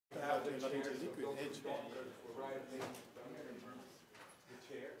actually not into liquid edge.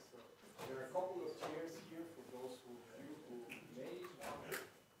 Chairs. So there are a couple of chairs here for those who may wonder.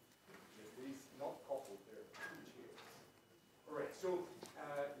 These not coupled, there are two chairs. All right, so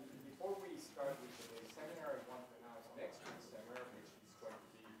before we start with today's seminar, I want to announce next week's seminar, which is going to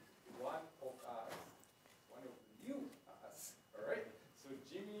be one of us, one of you us. All right, so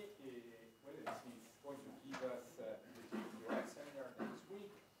Jimmy, he's going to give us the JQI seminar next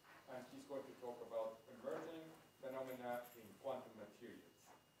week, and he's going to talk about emerging phenomena in quantum materials.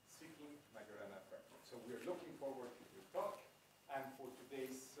 So we're looking forward to your talk, and for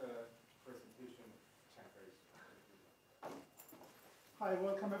today's presentation, Shankar is going to do. Hi,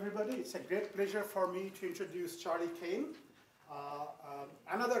 welcome everybody. It's a great pleasure for me to introduce Charlie Kane,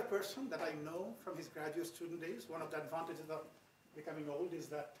 another person that I know from his graduate student days. One of the advantages of becoming old is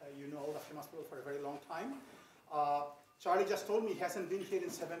that you know all the famous people for a very long time. Charlie just told me he hasn't been here in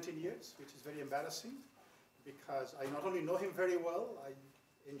 17 years, which is very embarrassing, because I not only know him very well, I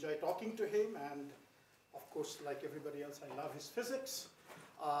enjoy talking to him, and of course, like everybody else, I love his physics.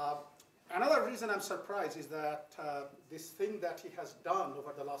 Another reason I'm surprised is that this thing that he has done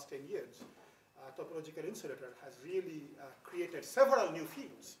over the last 10 years, topological insulator, has really created several new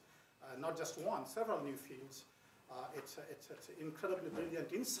fields, not just one, several new fields. It's an incredibly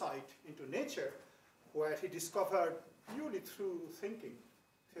brilliant insight into nature, where he discovered purely through thinking,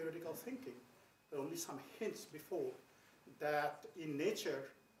 theoretical thinking. There are only some hints before that in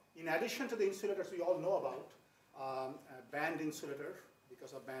nature, in addition to the insulators we all know about, band insulator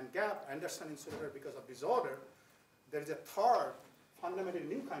because of band gap, Anderson insulator because of disorder, there is a third fundamentally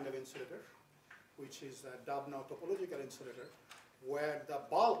new kind of insulator, which is a dubbed now topological insulator, where the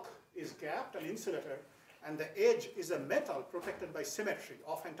bulk is gapped and insulator, and the edge is a metal protected by symmetry,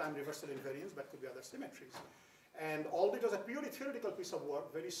 oftentimes reversal invariance, but could be other symmetries. And although it was a purely theoretical piece of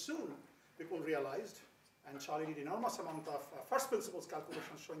work, very soon people realized, and Charlie did enormous amount of first principles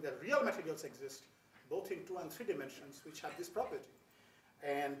calculations showing that real materials exist, both in 2 and 3 dimensions, which have this property.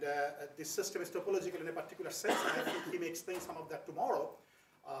 And this system is topological in a particular sense, and I think he may explain some of that tomorrow.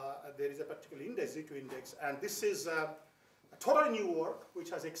 There is a particular index, Z2 index, and this is a totally new work, which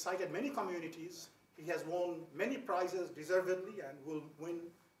has excited many communities. He has won many prizes deservedly and will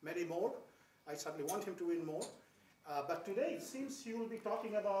win many more. I certainly want him to win more. But today, it seems you will be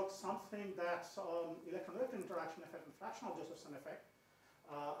talking about something that's electron-electron interaction effect and fractional Josephson effect.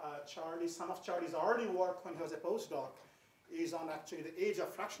 Some of Charlie's early work when he was a postdoc is on actually the age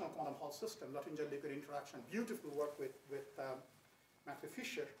of fractional quantum Hall system, Luttinger-liquid interaction. Beautiful work with Matthew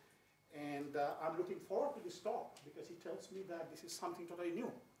Fisher. And I'm looking forward to this talk because he tells me that this is something totally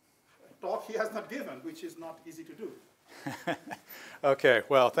new. A talk he has not given, which is not easy to do. Okay,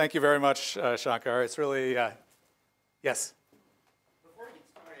 well, thank you very much, Shankar. It's really, yes? Before we get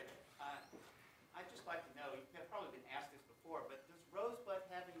started, I'd just like to know, you've probably been asked this before, but does Rosebud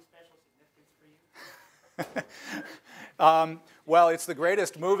have any special significance for you? Well, it's the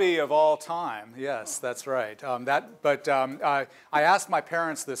greatest movie of all time. Yes, that's right. I asked my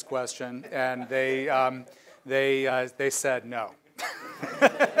parents this question, and they said no.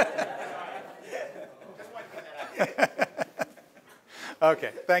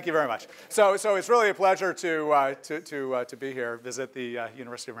 Okay, thank you very much. So it's really a pleasure to be here, visit the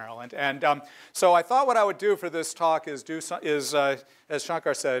University of Maryland. And so I thought what I would do for this talk is as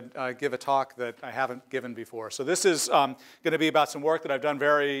Shankar said, give a talk that I haven't given before. So this is going to be about some work that I've done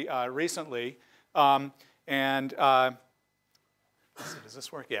very recently. Does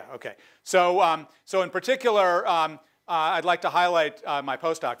this work? Yeah, okay. So in particular, I'd like to highlight my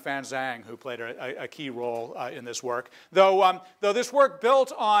postdoc, Fan Zhang, who played a key role in this work. Though this work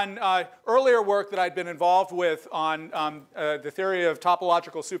built on earlier work that I'd been involved with on the theory of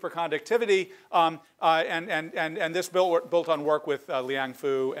topological superconductivity, and this built on work with Liang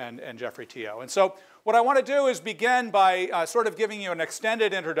Fu and Jeffrey Teo. And so what I want to do is begin by sort of giving you an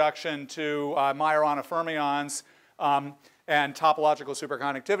extended introduction to Majorana fermions and topological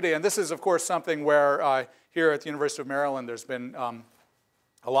superconductivity. And this is, of course, something where here at the University of Maryland, there's been a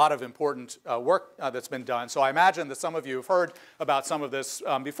lot of important work that's been done. So I imagine that some of you have heard about some of this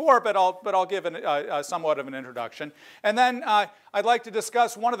before, but I'll give somewhat of an introduction. And then I'd like to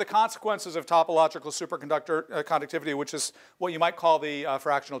discuss one of the consequences of topological superconductivity, which is what you might call the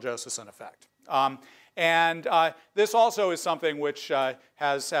fractional Josephson effect. This also is something which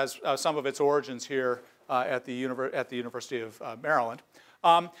has some of its origins here at the University of Maryland.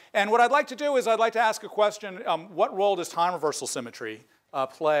 And what I'd like to do is I'd like to ask a question, what role does time reversal symmetry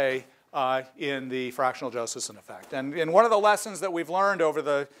play in the fractional Josephson effect. And one of the lessons that we've learned over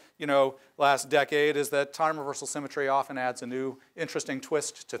the last decade is that time reversal symmetry often adds a new interesting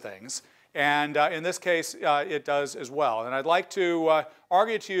twist to things. And in this case, it does as well. And I'd like to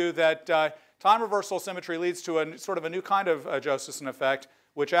argue to you that time reversal symmetry leads to a sort of a new kind of Josephson effect,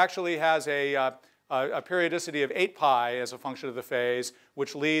 which actually has a periodicity of 8 pi as a function of the phase,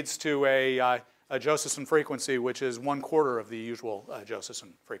 which leads to a Josephson frequency, which is 1/4 of the usual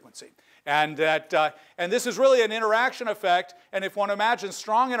Josephson frequency. And this is really an interaction effect. And if one imagines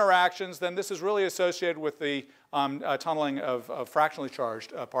strong interactions, then this is really associated with the tunneling of fractionally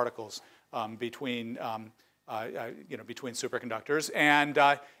charged particles between superconductors.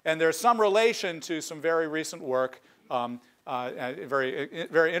 And there's some relation to some very recent work,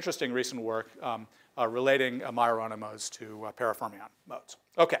 very interesting recent work relating Majorana modes to parafermion modes.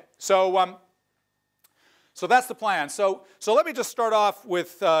 OK, so that's the plan. So let me just start off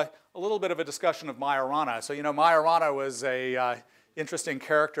with a little bit of a discussion of Majorana. So Majorana was a interesting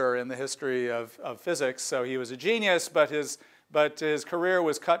character in the history of physics. So he was a genius, but his career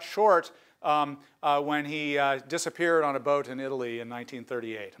was cut short when he disappeared on a boat in Italy in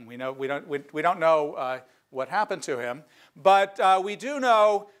 1938. And we don't know what happened to him, but we do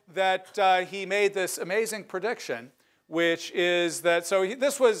know that he made this amazing prediction, which is that,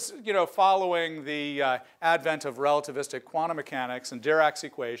 this was, following the advent of relativistic quantum mechanics and Dirac's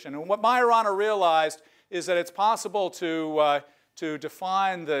equation. And what Majorana realized is that it's possible to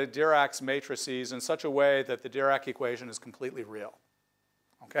define the Dirac's matrices in such a way that the Dirac equation is completely real.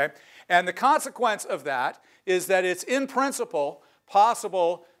 Okay? And the consequence of that is that it's, in principle,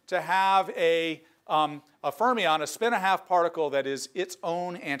 possible to have a fermion, a spin-1/2 particle that is its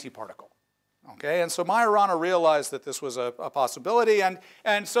own antiparticle. Okay, and so Majorana realized that this was a possibility, and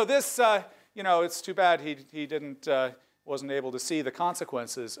so this, it's too bad he wasn't able to see the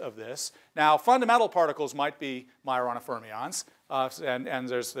consequences of this. Now, fundamental particles might be Majorana fermions, and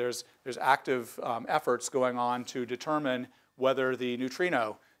there's active efforts going on to determine whether the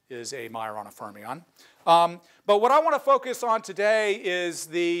neutrino is a Majorana fermion. But what I want to focus on today is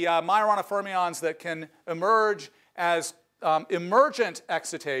the Majorana fermions that can emerge as emergent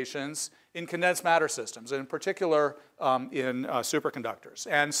excitations in condensed matter systems, in particular in superconductors.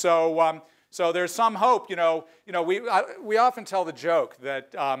 And so there's some hope. We often tell the joke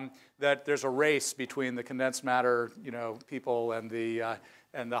that that there's a race between the condensed matter people and the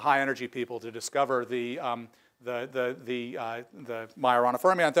high energy people to discover the Majorana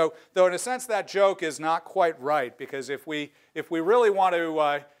fermion. Though in a sense that joke is not quite right, because if we really want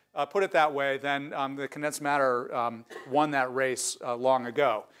to put it that way, then the condensed matter won that race long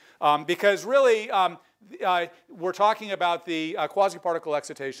ago. Because really, we're talking about the quasi-particle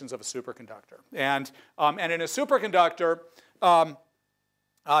excitations of a superconductor. And in a superconductor, due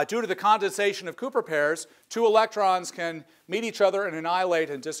to the condensation of Cooper pairs, 2 electrons can meet each other and annihilate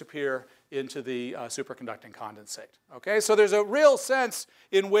and disappear into the superconducting condensate. Okay? So there's a real sense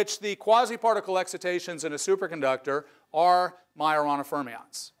in which the quasi-particle excitations in a superconductor are Majorana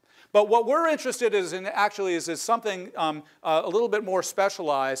fermions. But what we're interested in actually is something a little bit more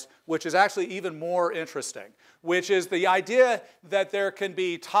specialized, which is actually even more interesting, which is the idea that there can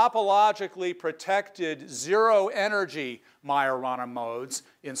be topologically protected zero-energy Majorana modes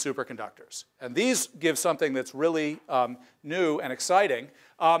in superconductors. And these give something that's really new and exciting.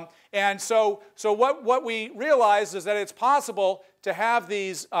 And so what we realize is that it's possible to have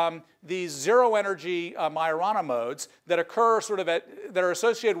these zero-energy Majorana modes that occur that are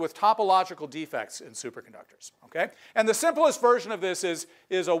associated with topological defects in superconductors. Okay? And the simplest version of this is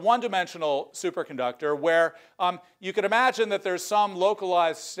a one-dimensional superconductor where you could imagine that there's some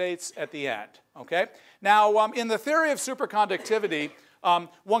localized states at the end. Okay? Now, in the theory of superconductivity,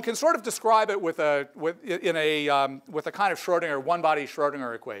 one can sort of describe it with a kind of Schrodinger, one-body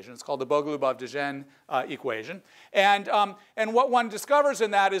Schrodinger equation. It's called the Bogoliubov-de Gennes equation. And what one discovers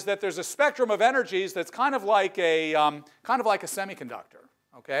in that is that there's a spectrum of energies that's kind of like a semiconductor.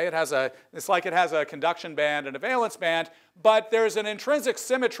 Okay, it's like it has a conduction band and a valence band, but there's an intrinsic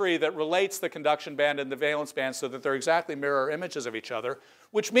symmetry that relates the conduction band and the valence band so that they're exactly mirror images of each other,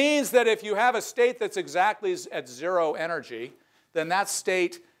 which means that if you have a state that's exactly at zero energy, then that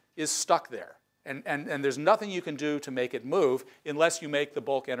state is stuck there. And there's nothing you can do to make it move unless you make the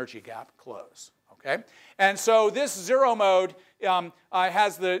bulk energy gap close. Okay? And so this zero mode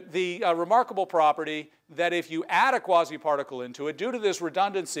has the remarkable property that if you add a quasi-particle into it, due to this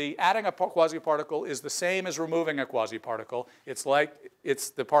redundancy, adding a quasi-particle is the same as removing a quasi-particle. It's like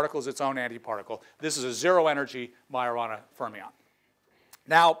the particle is its own antiparticle. This is a zero-energy Majorana fermion.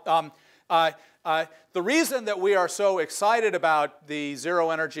 Now, the reason that we are so excited about the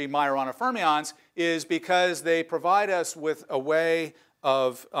zero-energy Majorana fermions is because they provide us with a way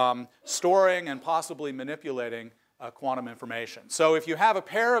of storing and possibly manipulating quantum information. So if you have a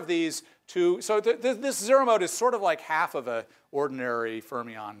pair of these two, so this zero mode is sort of like half of an ordinary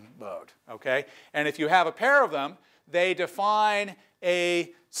fermion mode, okay? And if you have a pair of them, they define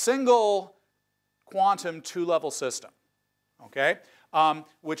a single quantum two-level system, okay,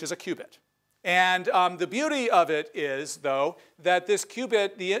 which is a qubit. And the beauty of it is, though, that this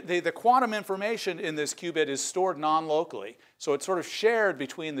qubit, the quantum information in this qubit is stored non-locally. So it's sort of shared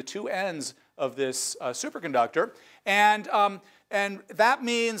between the two ends of this superconductor. And that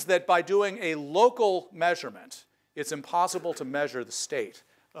means that by doing a local measurement, it's impossible to measure the state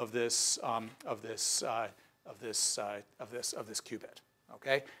of this qubit.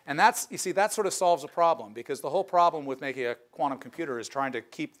 Okay? And that's, you see, that sort of solves a problem, because the whole problem with making a quantum computer is trying to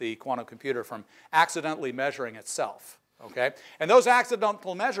keep the quantum computer from accidentally measuring itself. Okay? And those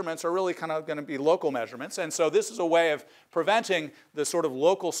accidental measurements are really kind of going to be local measurements, and so this is a way of preventing the sort of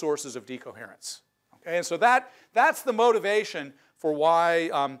local sources of decoherence. Okay? And so that's the motivation for why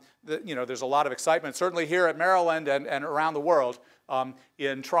there's a lot of excitement, certainly here at Maryland and around the world,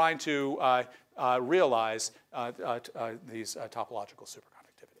 in trying to realize these topological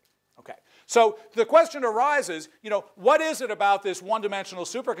superconductivity. Okay, so the question arises, what is it about this one-dimensional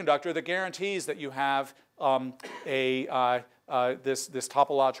superconductor that guarantees that you have this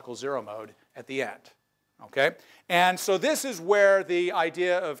topological zero mode at the end? Okay, and so this is where the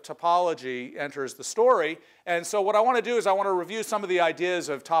idea of topology enters the story. And so what I want to do is I want to review some of the ideas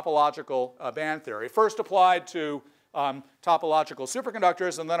of topological band theory, first applied to topological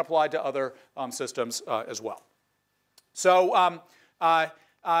superconductors, and then applied to other systems as well. So,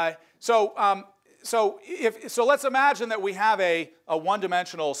 so let's imagine that we have a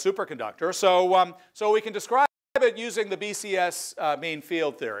one-dimensional superconductor. So we can describe it using the BCS mean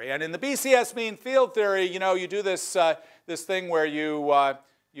field theory. And in the BCS mean field theory, you do this this thing where you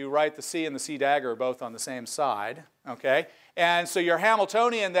write the C and the C dagger both on the same side. Okay, and so your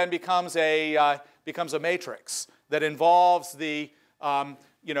Hamiltonian then becomes a matrix that involves the,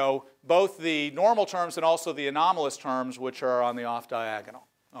 both the normal terms and also the anomalous terms, which are on the off diagonal.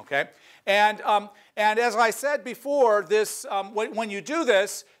 Okay, and as I said before, this when you do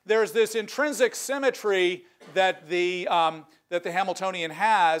this, there's this intrinsic symmetry that the Hamiltonian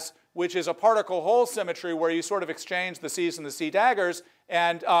has, which is a particle-hole symmetry where you sort of exchange the C's and the C daggers,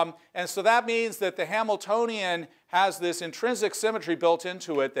 and so that means that the Hamiltonian has this intrinsic symmetry built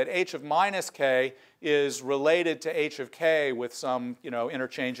into it that h of minus k is related to h of k with some,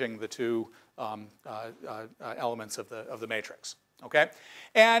 interchanging the two elements of the matrix. Okay,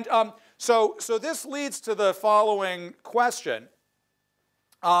 and so this leads to the following question.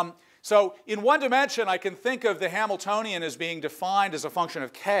 So in one dimension, I can think of the Hamiltonian as being defined as a function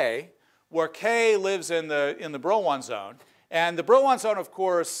of k, where k lives in the Brillouin zone, and the Brillouin zone, of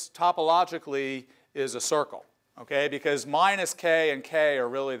course, topologically is a circle. Okay, because minus k and k are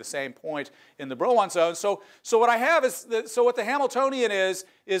really the same point in the Brillouin zone. So what I have is what the Hamiltonian is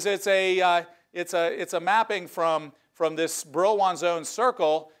it's a mapping from this Brillouin zone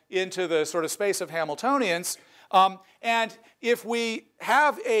circle into the sort of space of Hamiltonians. And if we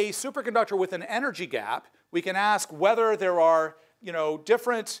have a superconductor with an energy gap, we can ask whether there are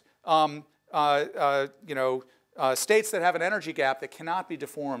different states that have an energy gap that cannot be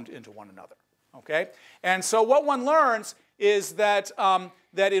deformed into one another. Okay, and so what one learns is that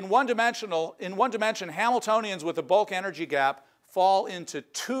that in one dimension, Hamiltonians with a bulk energy gap fall into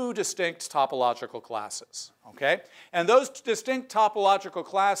two distinct topological classes. Okay, and those distinct topological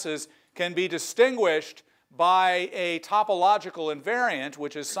classes can be distinguished by a topological invariant,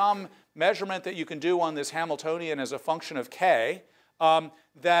 which is some measurement that you can do on this Hamiltonian as a function of k.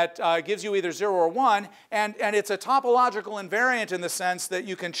 That gives you either 0 or 1, and it's a topological invariant in the sense that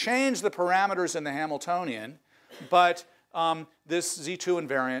you can change the parameters in the Hamiltonian, but this Z2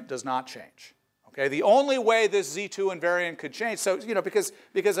 invariant does not change. Okay, the only way this Z2 invariant could change, so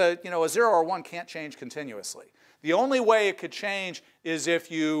because a 0 or 1 can't change continuously. The only way it could change is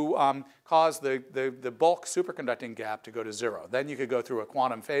if you cause the bulk superconducting gap to go to 0. Then you could go through a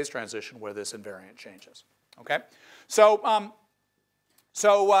quantum phase transition where this invariant changes. Okay, so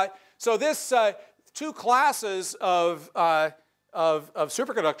this two classes of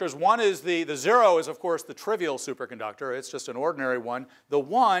superconductors. One is the 0 is, of course, the trivial superconductor. It's just an ordinary one. The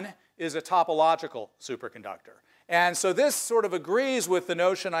 1 is a topological superconductor. And so this sort of agrees with the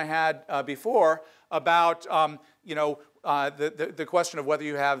notion I had before about the question of whether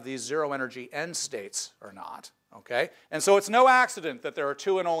you have these zero energy end states or not. Okay? And so it's no accident that there are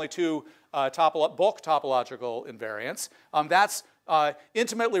 2 and only 2 bulk topological invariants. That's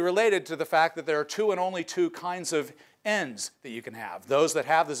intimately related to the fact that there are 2 and only 2 kinds of ends that you can have, those that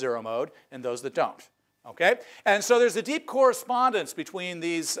have the 0 mode and those that don't. Okay? And so there's a deep correspondence between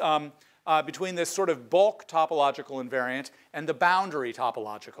these, between this sort of bulk topological invariant and the boundary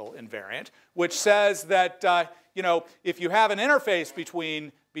topological invariant, which says that you know, if you have an interface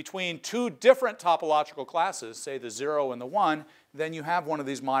between 2 different topological classes, say the 0 and the 1, then you have one of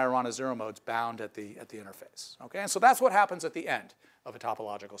these Majorana 0 modes bound at the interface. Okay? And so that's what happens at the end of a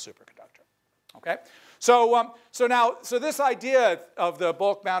topological superconductor. Okay? So, so this idea of the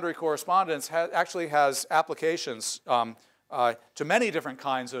bulk boundary correspondence actually has applications to many different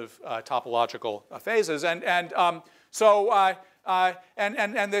kinds of topological phases,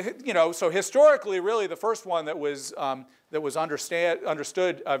 so historically, really, the first one that was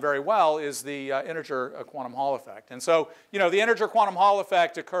understood very well is the integer quantum Hall effect. And so, the integer quantum Hall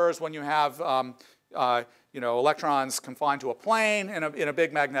effect occurs when you have electrons confined to a plane in a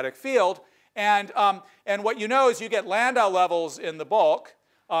big magnetic field. And what you know is you get Landau levels in the bulk,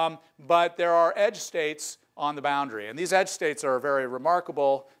 but there are edge states on the boundary. And these edge states are very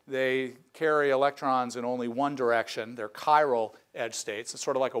remarkable. They carry electrons in only one direction. They're chiral edge states. It's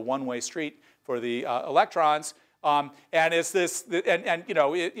sort of like a one-way street for the electrons. And it's this,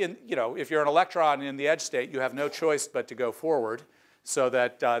 if you're an electron in the edge state, you have no choice but to go forward, so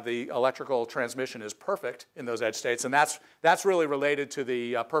that the electrical transmission is perfect in those edge states. And that's really related to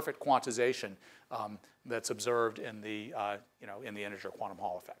the perfect quantization that's observed in the, in the integer quantum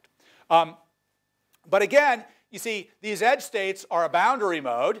Hall effect. But again, you see, these edge states are a boundary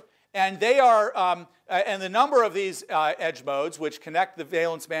mode, and they are, and the number of these edge modes, which connect the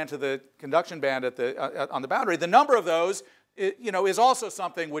valence band to the conduction band on the boundary, the number of those, is also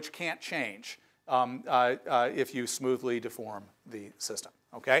something which can't change if you smoothly deform the system.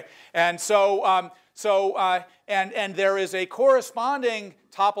 Okay, and so and there is a corresponding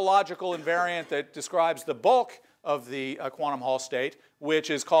topological invariant that describes the bulk of the quantum Hall state, which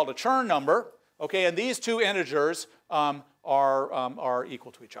is called a Chern number. Okay, and these 2 integers are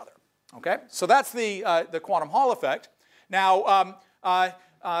equal to each other. Okay, so that's the quantum Hall effect. Now,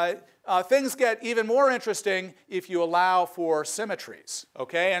 things get even more interesting if you allow for symmetries.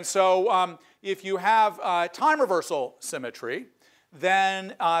 Okay, and so if you have time reversal symmetry,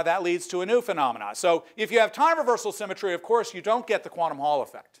 then that leads to a new phenomenon. So if you have time reversal symmetry, of course, you don't get the quantum Hall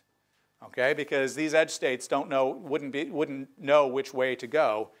effect. Okay, because these edge states wouldn't know which way to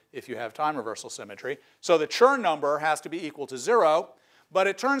go if you have time reversal symmetry. So the Chern number has to be equal to 0. But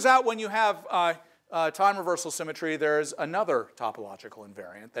it turns out when you have time reversal symmetry, there's another topological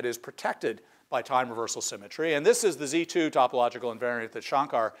invariant that is protected by time reversal symmetry. And this is the Z2 topological invariant that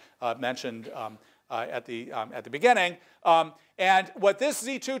Shankar mentioned at the beginning. And what this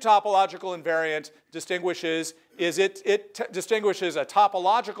Z2 topological invariant distinguishes is it distinguishes a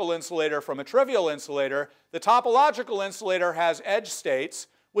topological insulator from a trivial insulator. The topological insulator has edge states,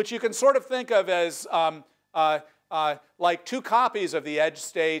 which you can sort of think of as like 2 copies of the edge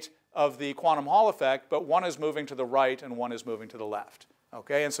state of the quantum Hall effect, but one is moving to the right and one is moving to the left.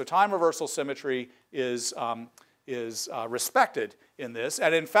 Okay, and so time reversal symmetry is respected in this.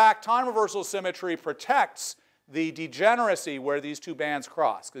 And in fact, time reversal symmetry protects the degeneracy where these 2 bands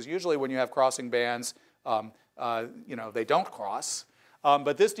cross. Because usually when you have crossing bands, they don't cross.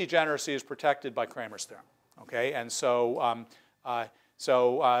 But this degeneracy is protected by Kramer's theorem. Okay, and so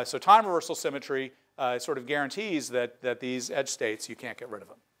so time reversal symmetry sort of guarantees that these edge states, you can't get rid of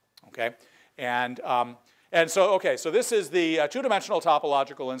them. Okay, and so this is the 2-dimensional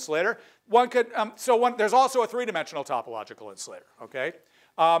topological insulator. One could there's also a 3-dimensional topological insulator. Okay,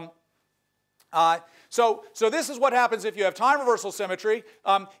 so this is what happens if you have time reversal symmetry.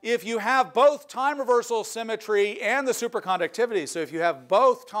 If you have both time reversal symmetry and the superconductivity, so if you have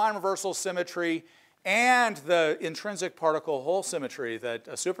both time reversal symmetry and the intrinsic particle hole symmetry that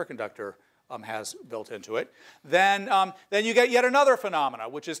a superconductor has built into it, then you get yet another phenomena,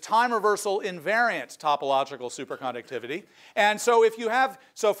 which is time reversal invariant topological superconductivity. And so if you have,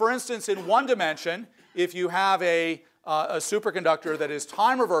 for instance, in 1 dimension, if you have a superconductor that is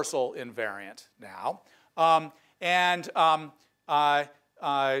time reversal invariant now,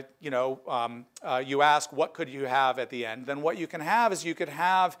 you ask what could you have at the end, then what you can have is you could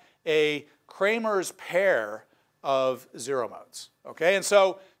have a Kramer's pair of 0 modes. Okay, and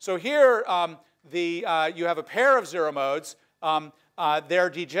so here you have a pair of 0 modes. Their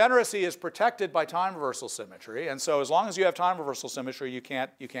degeneracy is protected by time reversal symmetry, and so as long as you have time reversal symmetry, you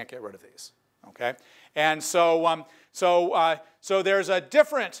can't get rid of these. Okay, and so there's a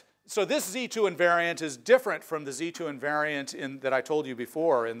different so this Z2 invariant is different from the Z2 invariant that I told you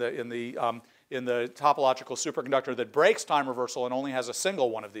before in the topological superconductor that breaks time reversal and only has a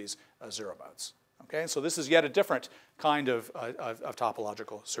single one of these zero modes. Okay, so this is yet a different kind of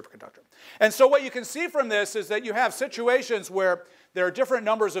topological superconductor. And so what you can see from this is that you have situations where there are different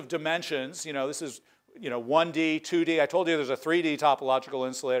numbers of dimensions. You know, this is 1D, 2D. I told you there's a 3D topological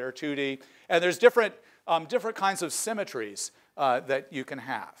insulator, 2D, and there's different kinds of symmetries that you can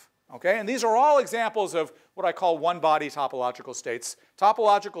have. Okay, and these are all examples of what I call one-body topological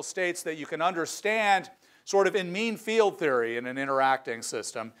states that you can understand sort of in mean field theory in an interacting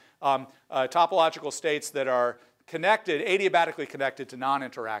system, topological states that are connected, adiabatically connected to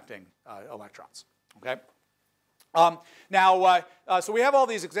non-interacting electrons. Okay. So we have all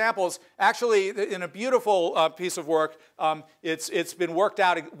these examples. Actually, in a beautiful piece of work, it's been worked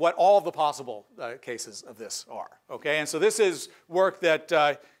out what all of the possible cases of this are. Okay, and so this is work that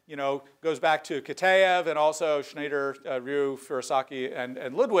goes back to Kitaev and also Schneider, Ryu, Furusaki,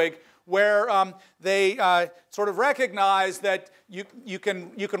 and Ludwig, where they sort of recognize that you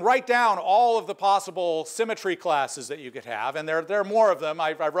can write down all of the possible symmetry classes that you could have, and there are more of them.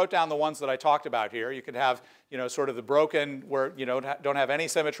 I wrote down the ones that I talked about here. You could have sort of the broken where you don't have any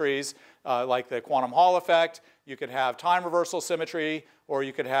symmetries, like the quantum Hall effect. You could have time reversal symmetry, or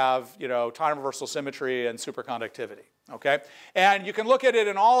you could have time reversal symmetry and superconductivity. Okay, and you can look at it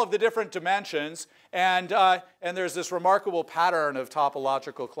in all of the different dimensions, and there's this remarkable pattern of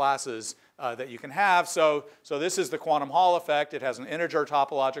topological classes that you can have. So this is the quantum Hall effect. It has an integer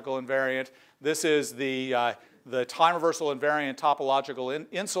topological invariant. This is the time reversal invariant topological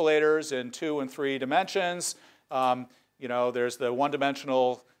insulators in 2 and 3 dimensions. There's the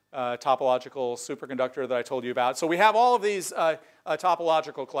one-dimensional topological superconductor that I told you about. So we have all of these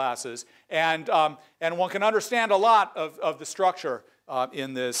topological classes, and one can understand a lot of the structure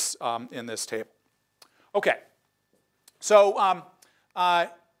in this table. Okay, so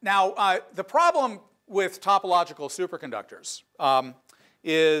now the problem with topological superconductors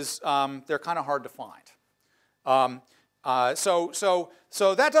is they're kind of hard to find.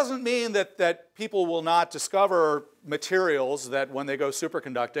 So that doesn't mean that people will not discover materials that, when they go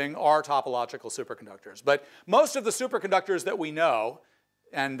superconducting, are topological superconductors. But most of the superconductors that we know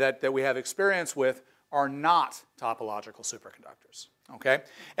and that we have experience with are not topological superconductors. Okay?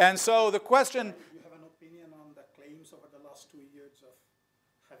 And so the question... Do you have an opinion on the claims over the last 2 years of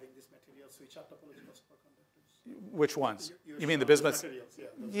having these materials which are topological superconductors? Which ones? You mean the bismuth? Materials, yeah.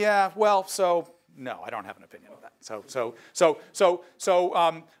 Yeah, well, so... No, I don't have an opinion on that. So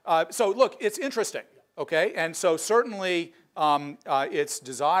look, it's interesting, okay? And so certainly it's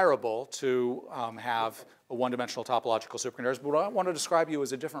desirable to have a one-dimensional topological superconductor, but what I want to describe you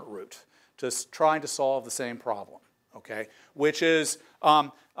as a different route to trying to solve the same problem, okay? Which is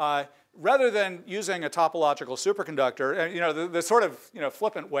rather than using a topological superconductor, and the sort of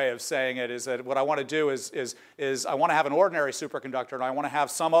flippant way of saying it is that what I want to do is I want to have an ordinary superconductor, and I want to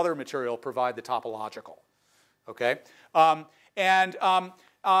have some other material provide the topological. Okay, and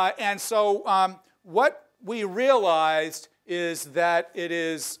so what we realized is that it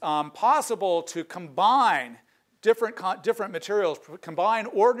is possible to combine different materials, combine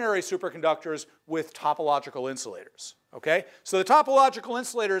ordinary superconductors with topological insulators. Okay, so the topological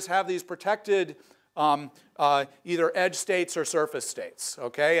insulators have these protected either edge states or surface states.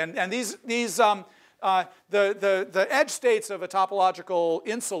 Okay, and the edge states of a topological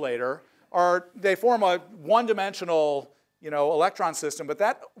insulator they form a one-dimensional electron system, but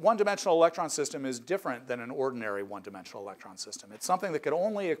that one-dimensional electron system is different than an ordinary one-dimensional electron system. It's something that could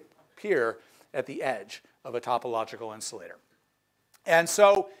only appear at the edge of a topological insulator. And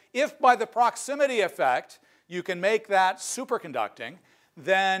so if by the proximity effect you can make that superconducting,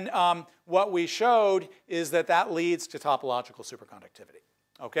 then what we showed is that leads to topological superconductivity.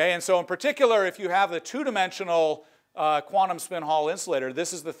 Okay, and so in particular, if you have the two-dimensional quantum spin Hall insulator,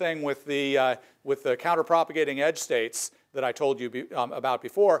 this is the thing with the counterpropagating edge states that I told you about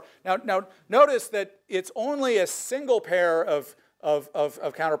before. Now notice that it's only a single pair of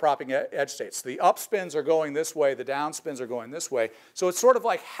counterpropagating edge states. The up spins are going this way, the down spins are going this way. So it's sort of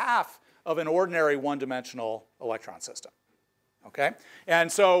like half of an ordinary one-dimensional electron system. Okay,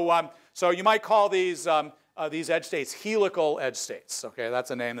 and so you might call these edge states helical edge states. Okay,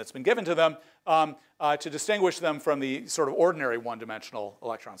 that's a name that's been given to them to distinguish them from the sort of ordinary one-dimensional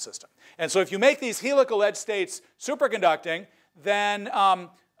electron system. And so if you make these helical edge states superconducting, then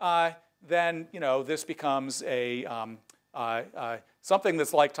this becomes a something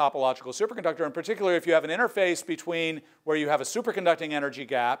that's like topological superconductor, in particular if you have an interface between where you have a superconducting energy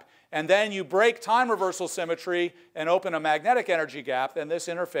gap, and then you break time reversal symmetry and open a magnetic energy gap, then this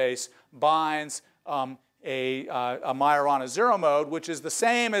interface binds a Majorana zero mode, which is the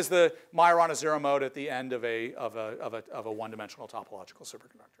same as the Majorana zero mode at the end of a one-dimensional topological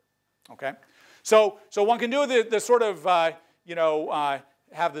superconductor. Okay, so one can do the sort of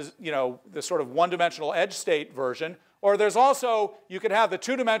have the sort of one-dimensional edge state version, or there's also, you could have the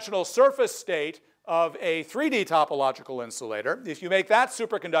two-dimensional surface state of a 3D topological insulator. If you make that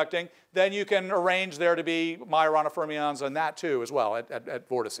superconducting, then you can arrange there to be Majorana fermions on that too as well at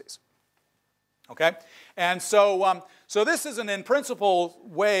vortices. Okay, and so this is an in principle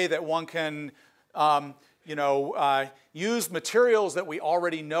way that one can use materials that we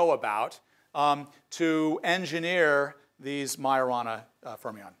already know about to engineer these Majorana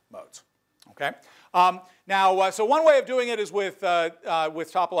fermion modes. Okay. So one way of doing it is with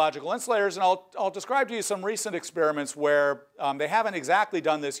topological insulators, and I'll describe to you some recent experiments where they haven't exactly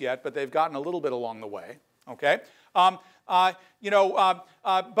done this yet, but they've gotten a little bit along the way. Okay.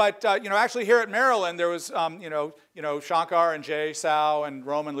 Actually here at Maryland, there was, Shankar and Jay, Sao, and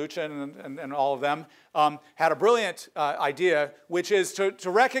Roman Luchin, and all of them had a brilliant idea, which is to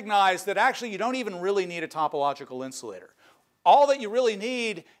recognize that actually you don't even really need a topological insulator. All that you really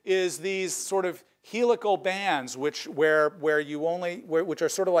need is these sort of helical bands, which are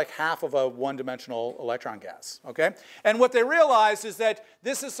sort of like half of a one-dimensional electron gas. Okay, and what they realized is that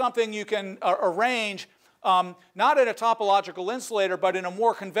this is something you can arrange. Not in a topological insulator, but in a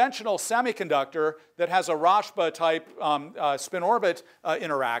more conventional semiconductor that has a Rashba-type spin-orbit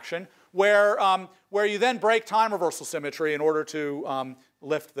interaction, where you then break time reversal symmetry in order to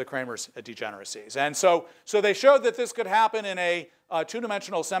lift the Kramer's degeneracies. And so they showed that this could happen in a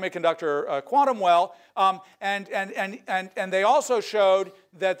two-dimensional semiconductor quantum well, and they also showed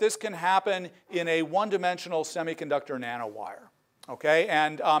that this can happen in a one-dimensional semiconductor nanowire. Okay,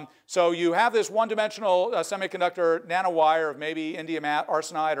 and so you have this one-dimensional semiconductor nanowire of maybe indium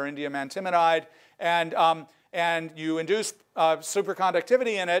arsenide or indium antimonide, and you induce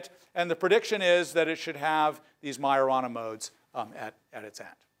superconductivity in it, and the prediction is that it should have these Majorana modes at its end.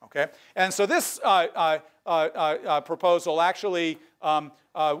 Okay, and so this proposal actually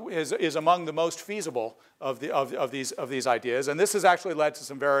is among the most feasible of these ideas, and this has actually led to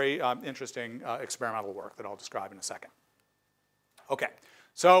some very interesting experimental work that I'll describe in a second. Okay,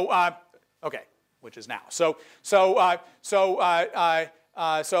 which is now. Leo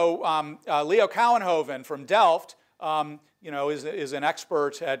Kouwenhoven from Delft, is an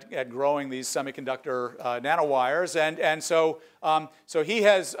expert at growing these semiconductor nanowires, and so he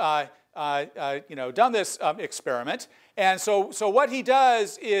has done this experiment, and so what he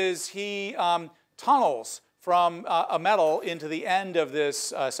does is he tunnels from a metal into the end of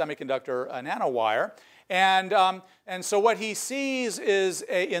this semiconductor nanowire. And so what he sees is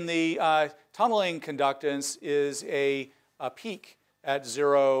in the tunneling conductance is a peak at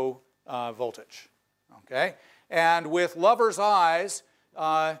 0 voltage. Okay, and with lover's eyes,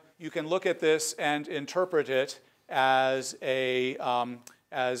 you can look at this and interpret it as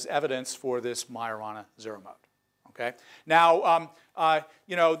as evidence for this Majorana zero mode. Okay, now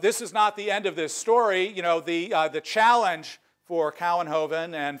this is not the end of this story. The challenge for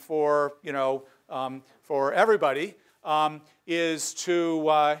Kouwenhoven and for for everybody is to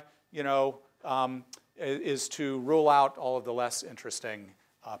rule out all of the less interesting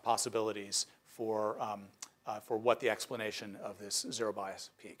possibilities for what the explanation of this zero bias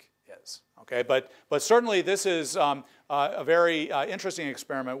peak is. Okay, but certainly this is a very interesting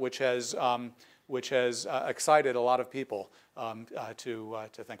experiment which has excited a lot of people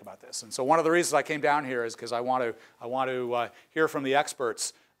to think about this. And so one of the reasons I came down here is because I want to hear from the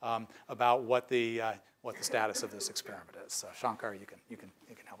experts about what the status of this experiment is. So Shankar, you can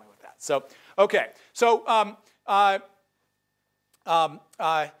help me with that. So okay, so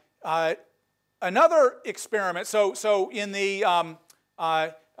another experiment. So in the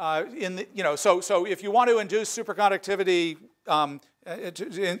so if you want to induce superconductivity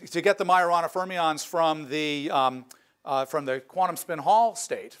to get the Majorana fermions from the quantum spin Hall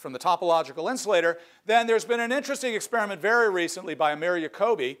state, from the topological insulator, then there's been an interesting experiment very recently by Amir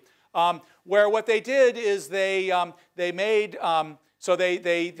Yacobi, where what they did is they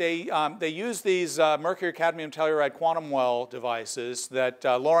used these mercury cadmium telluride quantum well devices that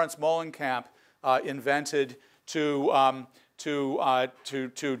Lawrence Molenkamp invented to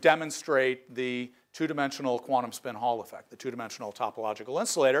demonstrate the two-dimensional quantum spin Hall effect, the two-dimensional topological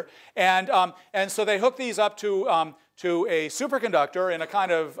insulator, and so they hooked these up to a superconductor in a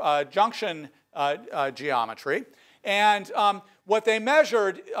kind of junction geometry, And what they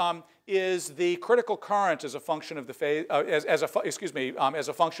measured is the critical current as a function of the phase, as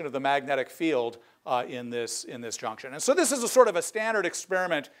a function of the magnetic field in this junction. And so this is a sort of a standard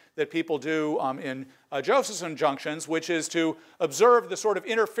experiment that people do in Josephson junctions, which is to observe the sort of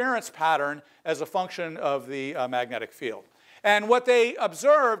interference pattern as a function of the magnetic field. And what they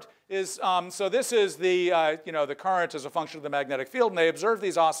observed is, so this is the current as a function of the magnetic field, and they observed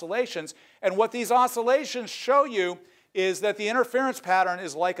these oscillations. And what these oscillations show you is that the interference pattern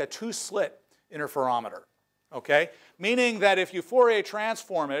is like a two-slit interferometer, okay? Meaning that if you Fourier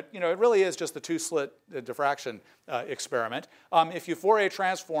transform it, it really is just a two-slit diffraction experiment. If you Fourier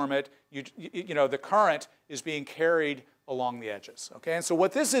transform it, the current is being carried along the edges, okay? And so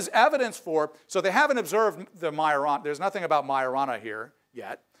what this is evidence for, so they haven't observed the Majorana, there's nothing about Majorana here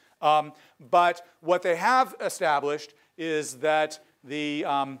yet, but what they have established is that the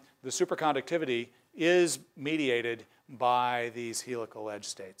superconductivity is mediated by these helical edge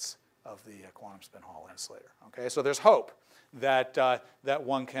states of the quantum spin Hall insulator. Okay, so there's hope that that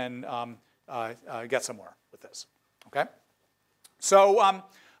one can get somewhere with this. Okay, so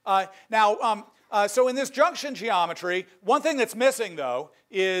so in this junction geometry, one thing that's missing though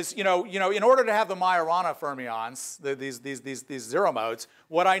is in order to have the Majorana fermions, these zero modes,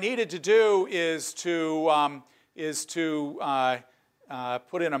 what I needed to do is to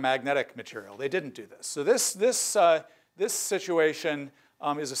put in a magnetic material. They didn't do this. So this situation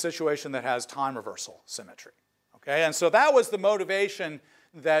is a situation that has time reversal symmetry. Okay, and so that was the motivation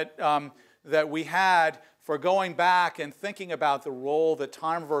that that we had for going back and thinking about the role that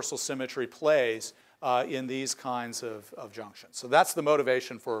time reversal symmetry plays in these kinds of junctions. So that's the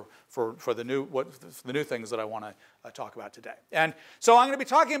motivation for the new things that I want to talk about today. And so I'm going to be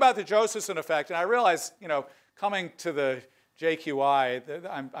talking about the Josephson effect. And I realize, coming to the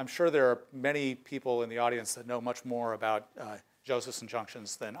JQI, I'm sure there are many people in the audience that know much more about Josephson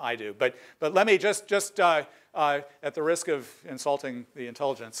junctions than I do. But let me just at the risk of insulting the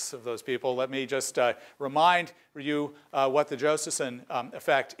intelligence of those people, let me just remind you what the Josephson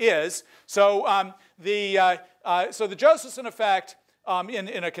effect is. So the Josephson effect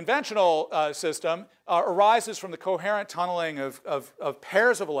in a conventional system arises from the coherent tunneling of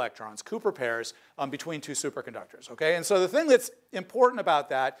pairs of electrons, Cooper pairs, between two superconductors. Okay? And so the thing that's important about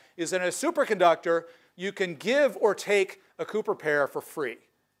that is that in a superconductor, you can give or take a Cooper pair for free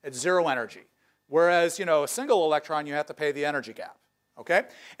at zero energy. Whereas, a single electron, you have to pay the energy gap. Okay?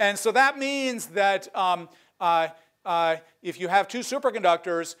 And so that means that if you have two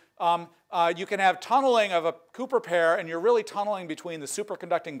superconductors, you can have tunneling of a Cooper pair, and you're really tunneling between the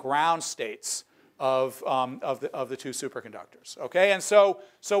superconducting ground states of the two superconductors. Okay? And so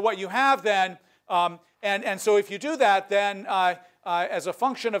what you have then, and so if you do that, then as a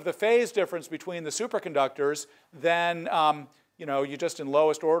function of the phase difference between the superconductors, then you just in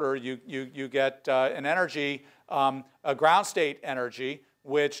lowest order you get an energy, a ground state energy,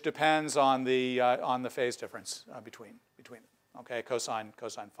 which depends on the phase difference between them. Okay, cosine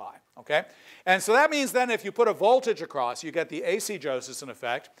phi. Okay, and so that means then if you put a voltage across, you get the AC Josephson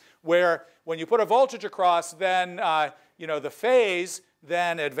effect, where when you put a voltage across, then the phase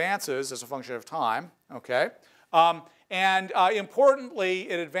then advances as a function of time. Okay. And importantly,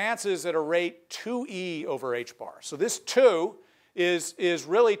 it advances at a rate 2e over h bar. So this 2 is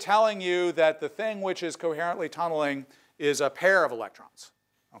really telling you that the thing which is coherently tunneling is a pair of electrons.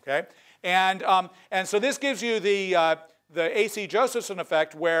 Okay, and so this gives you the AC Josephson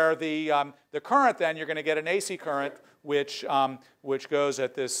effect, where the current then you're going to get an AC current which goes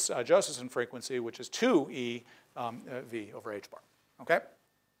at this Josephson frequency, which is 2e v over h bar. Okay.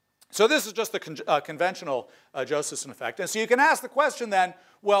 So this is just the conventional Josephson effect. And so you can ask the question then,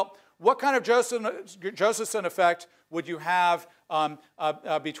 well, what kind of Josephson effect would you have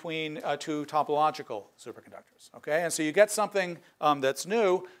between two topological superconductors? Okay, and so you get something that's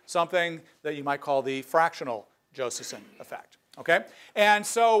new, something that you might call the fractional Josephson effect. Okay, and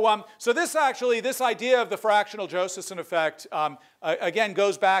so this idea of the fractional Josephson effect again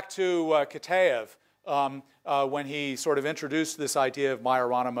goes back to Kitaev. When he sort of introduced this idea of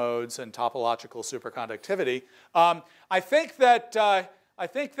Majorana modes and topological superconductivity, I think that though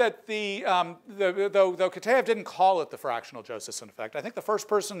Kitaev didn't call it the fractional Josephson effect, I think the first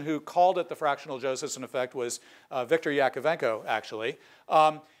person who called it the fractional Josephson effect was Viktor Yakovenko, actually,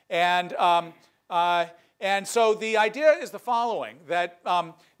 and so the idea is the following: that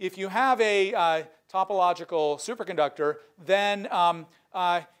if you have a topological superconductor, then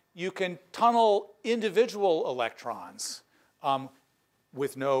you can tunnel individual electrons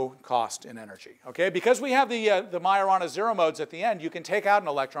with no cost in energy. Okay? Because we have the Majorana zero modes at the end, you can take out an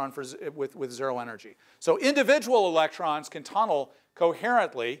electron with zero energy. So individual electrons can tunnel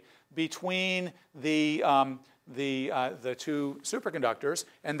coherently between the two superconductors,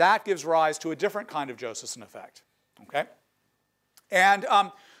 and that gives rise to a different kind of Josephson effect. Okay? And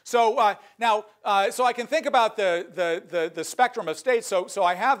so I can think about the spectrum of states. So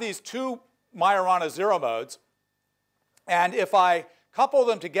I have these two Majorana zero modes, and if I couple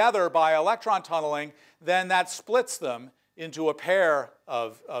them together by electron tunneling, then that splits them into a pair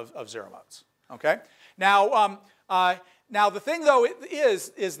of zero modes. Okay? Now the thing, though,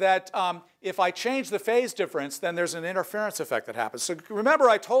 is that if I change the phase difference, then there's an interference effect that happens. So remember,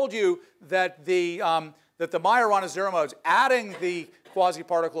 I told you that the Majorana zero modes, adding the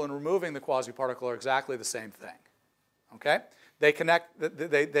quasi-particle and removing the quasi-particle, are exactly the same thing. Okay? They connect.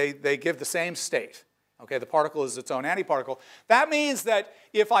 They give the same state. Okay? The particle is its own antiparticle. That means that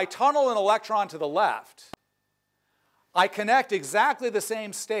if I tunnel an electron to the left, I connect exactly the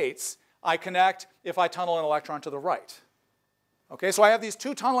same states I connect if I tunnel an electron to the right. Okay, so I have these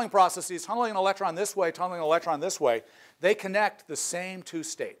two tunneling processes, tunneling an electron this way, tunneling an electron this way. They connect the same two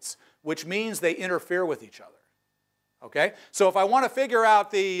states, which means they interfere with each other. Okay, so if I want to figure out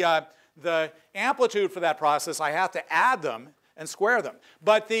the amplitude for that process, I have to add them and square them.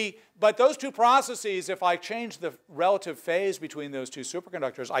 But those two processes, if I change the relative phase between those two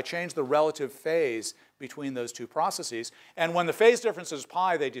superconductors, I change the relative phase between those two processes. And when the phase difference is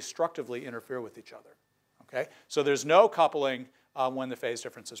pi, they destructively interfere with each other. Okay? So there's no coupling when the phase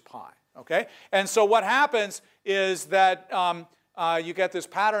difference is pi. Okay? And so what happens is that you get this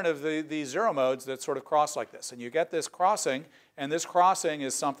pattern of the zero modes that sort of cross like this. And you get this crossing, and this crossing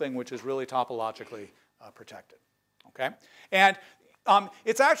is something which is really topologically protected. Okay? And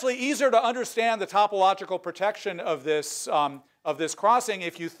it's actually easier to understand the topological protection of this crossing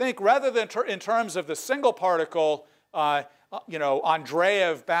if you think, rather than in terms of the single particle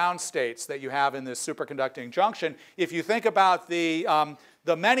Andreev bound states that you have in this superconducting junction, if you think about the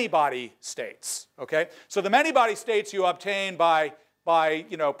many-body states. Okay? So the many-body states you obtain by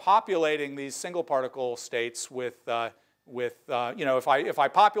populating these single particle states with if I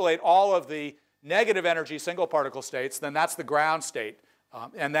populate all of the negative energy single particle states, then that's the ground state.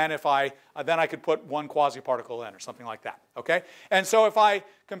 And then then I could put one quasi-particle in or something like that. Okay? And so if I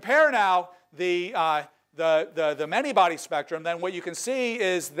compare now the many-body spectrum, then what you can see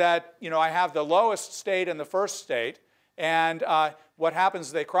is that I have the lowest state and the first state, and what happens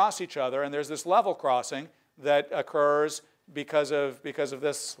is they cross each other, and there's this level crossing that occurs because of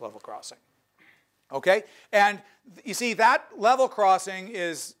this level crossing. Okay? And you see that level crossing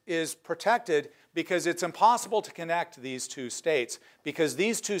is protected because it's impossible to connect these two states, because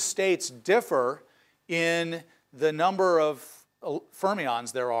these two states differ in the number of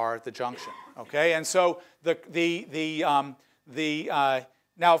fermions there are at the junction. Okay? And so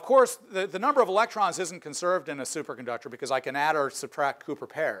now, of course, the number of electrons isn't conserved in a superconductor because I can add or subtract Cooper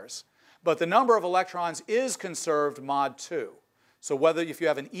pairs. But the number of electrons is conserved mod 2. So whether if you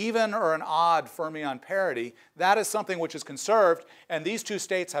have an even or an odd fermion parity, that is something which is conserved, and these two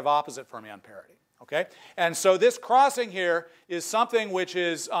states have opposite fermion parity. Okay? And so this crossing here is something which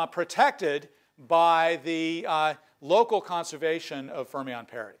is protected by the local conservation of fermion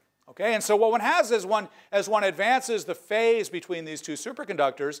parity. Okay? And so what one has is as one advances the phase between these two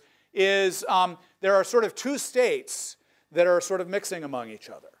superconductors is there are sort of two states that are sort of mixing among each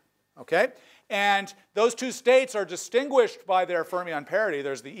other. Okay? And those two states are distinguished by their fermion parity.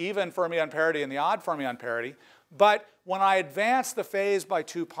 There's the even fermion parity and the odd fermion parity. But when I advance the phase by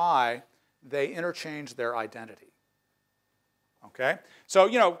 2 pi, they interchange their identity. Okay? So,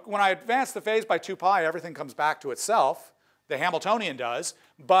 when I advance the phase by 2 pi, everything comes back to itself. The Hamiltonian does,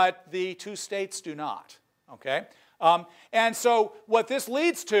 but the two states do not. Okay? And so what this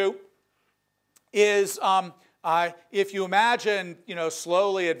leads to is if you imagine,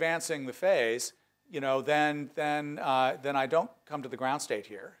 slowly advancing the phase, then I don't come to the ground state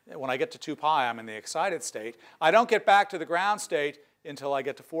here. When I get to 2 pi, I'm in the excited state. I don't get back to the ground state until I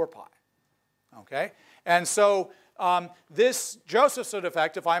get to 4 pi. Okay? And so this Josephson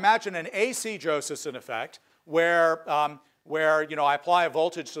effect, if I imagine an AC Josephson effect, where I apply a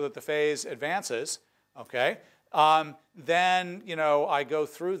voltage so that the phase advances, okay, then I go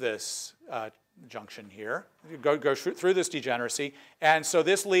through this junction here, go through this degeneracy, and so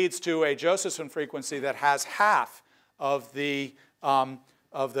this leads to a Josephson frequency that has half of the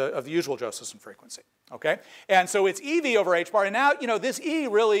usual Josephson frequency. Okay, and so it's EV over h bar, and now this E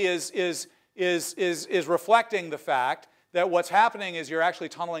really is reflecting the fact that what's happening is you're actually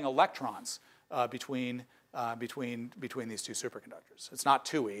tunneling electrons between between these two superconductors. It's not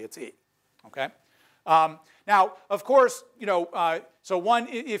 2e, it's e. Okay. Now, of course, so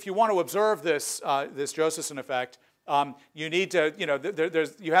if you want to observe this this Josephson effect, you need to,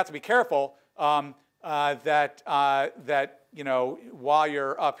 you have to be careful that while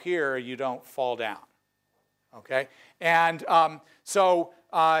you're up here, you don't fall down. Okay. And now,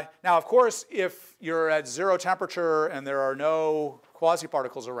 of course, if you're at 0 temperature and there are no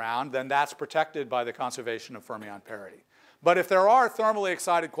quasiparticles around, then that's protected by the conservation of fermion parity. But if there are thermally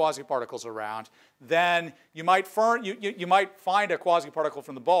excited quasiparticles around, then you might find a quasiparticle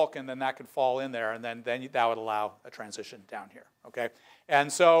from the bulk, and then that could fall in there, and then that would allow a transition down here. Okay,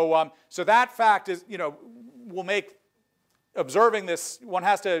 and so that fact is will make observing this, one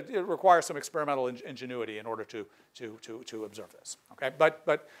has to, it requires some experimental ingenuity in order to observe this. Okay,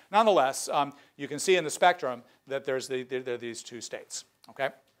 but nonetheless, you can see in the spectrum that there are these two states. Okay,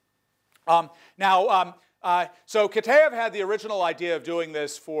 so Kitaev had the original idea of doing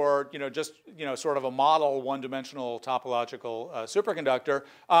this for just sort of a model one-dimensional topological superconductor.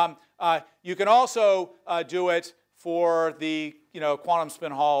 You can also do it for the quantum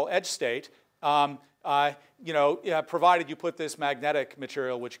spin Hall edge state. Provided you put this magnetic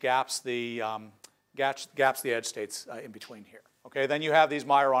material which gaps the edge states in between here. Okay, then you have these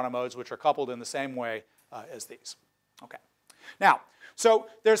Majorana modes which are coupled in the same way as these. Okay, now so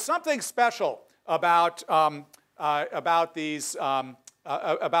there's something special about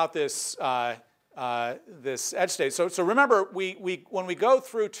this edge state. So remember, when we go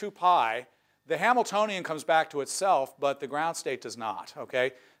through 2 pi, the Hamiltonian comes back to itself, but the ground state does not.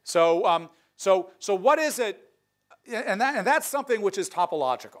 Okay, so what is it? And that's something which is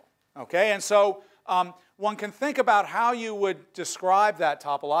topological. Okay, and so one can think about how you would describe that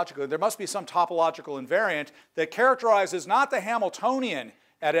topologically. There must be some topological invariant that characterizes not the Hamiltonian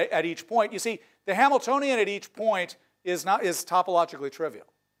at each point. You see, the Hamiltonian at each point is topologically trivial.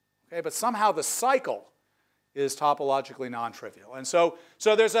 Okay, but somehow the cycle is topologically non-trivial. And so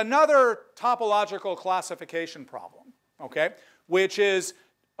there's another topological classification problem, okay, which is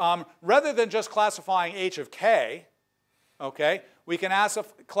rather than just classifying h of k, okay, we can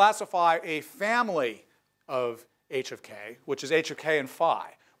classify a family of h of k, which is h of k and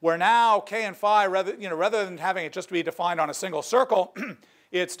phi, where now k and phi, rather than having it just be defined on a single circle,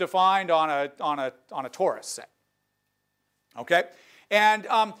 it's defined on a torus, say. Okay, and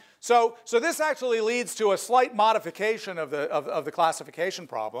so this actually leads to a slight modification of the classification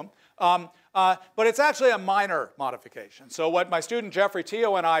problem, but it's actually a minor modification. So what my student Jeffrey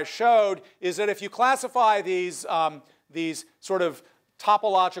Teo and I showed is that if you classify these sort of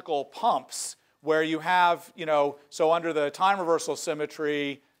topological pumps, where you have so under the time reversal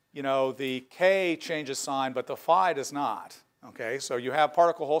symmetry, the k changes sign, but the phi does not. Okay, so you have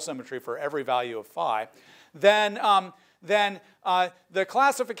particle hole symmetry for every value of phi, then the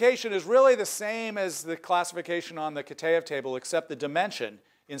classification is really the same as the classification on the Kitaev table, except the dimension,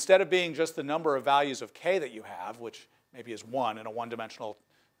 instead of being just the number of values of k that you have, which maybe is 1 in a one-dimensional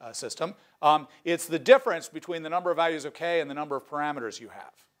system, it's the difference between the number of values of k and the number of parameters you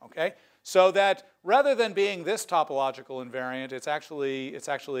have. Okay, so that rather than being this topological invariant, it's actually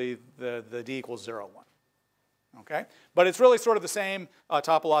the d equals 0, 1. Okay, but it's really sort of the same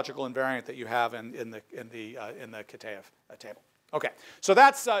topological invariant that you have in the Kitaev table. Okay, so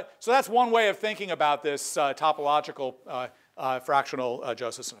that's one way of thinking about this topological fractional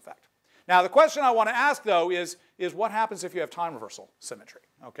Josephson effect. Now the question I want to ask though is what happens if you have time reversal symmetry?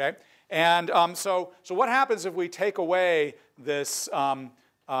 Okay, and so what happens if we take away this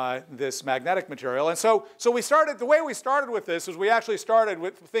this magnetic material? And so we started, the way we started with this is we actually started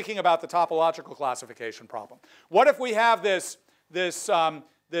with thinking about the topological classification problem. What if we have this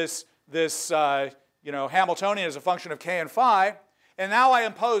Hamiltonian as a function of k and phi, and now I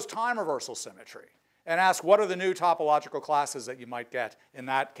impose time reversal symmetry and ask what are the new topological classes that you might get in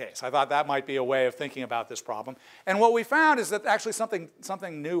that case? I thought that might be a way of thinking about this problem. And what we found is that actually something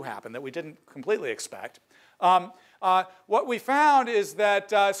new happened that we didn't completely expect. What we found is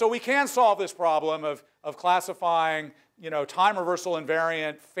that, so we can solve this problem of classifying time reversal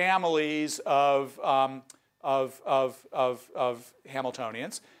invariant families of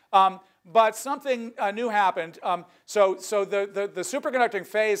Hamiltonians. But something new happened. So the superconducting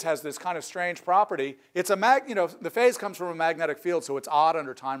phase has this kind of strange property. It's the phase comes from a magnetic field, so it's odd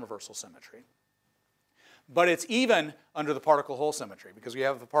under time reversal symmetry. But it's even under the particle hole symmetry, because we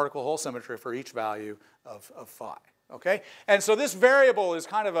have the particle hole symmetry for each value of phi. Okay, and so this variable is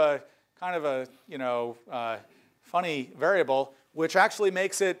kind of a funny variable, which actually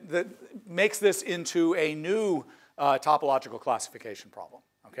makes this into a new topological classification problem.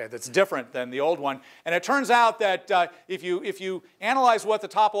 okay, that's different than the old one. And it turns out that if you analyze what the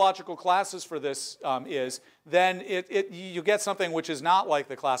topological classes for this is, then you get something which is not like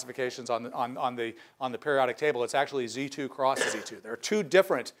the classifications on the periodic table. It's actually Z2 cross Z2. There are two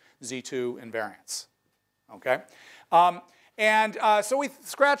different Z2 invariants. Okay. So we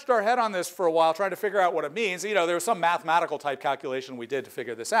scratched our head on this for a while, trying to figure out what it means. You know, there was some mathematical type calculation we did to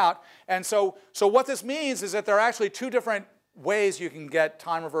figure this out. And so what this means is that there are actually two different ways you can get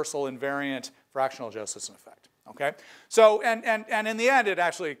time reversal invariant fractional Josephson effect. Okay? So, and in the end, it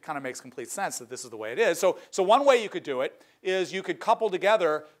actually kind of makes complete sense that this is the way it is. So one way you could do it is you could couple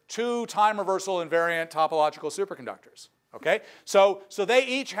together two time reversal invariant topological superconductors. Okay? So they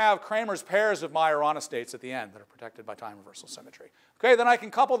each have Kramer's pairs of Majorana states at the end that are protected by time reversal symmetry. Okay, then I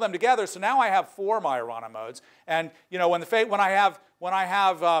can couple them together. So now I have 4 Majorana modes. And you know, when I have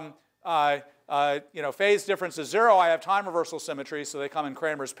you know, phase difference is 0, I have time reversal symmetry, so they come in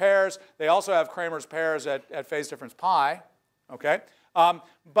Kramer's pairs. They also have Kramer's pairs at phase difference pi. Okay,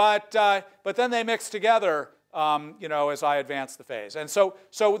 but then they mix together. You know, as I advance the phase. And so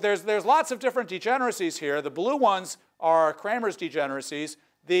there's lots of different degeneracies here. The blue ones are Kramer's degeneracies.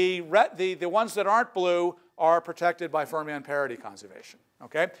 The ones that aren't blue are protected by fermion parity conservation.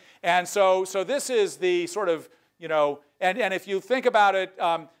 Okay? And so this is the sort of, you know, and if you think about it,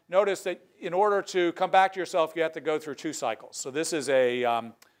 notice that in order to come back to yourself, you have to go through 2 cycles. So this is a,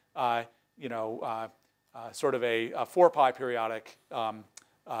 you know, sort of a 4 pi periodic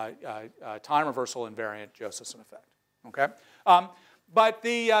time reversal invariant Josephson effect. Okay? But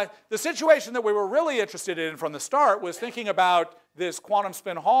the situation that we were really interested in from the start was thinking about this quantum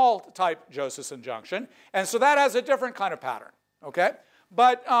spin Hall type Josephson junction. And so that has a different kind of pattern. Okay?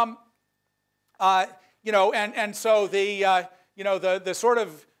 But, you know, and so you know, the sort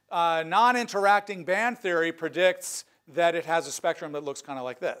of non-interacting band theory predicts that it has a spectrum that looks kind of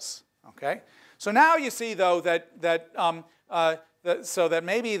like this. Okay? So now you see, though, so that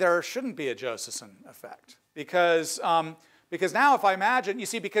maybe there shouldn't be a Josephson effect, because now if I imagine, you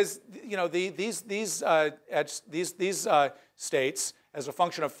see, because you know these states as a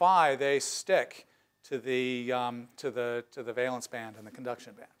function of phi, they stick to the valence band and the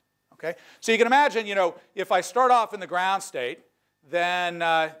conduction band. Okay, so you can imagine, you know, if I start off in the ground state, then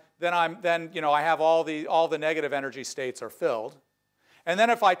you know I have all the negative energy states are filled, and then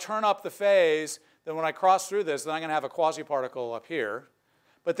if I turn up the phase, then when I cross through this, then I'm going to have a quasi-particle up here.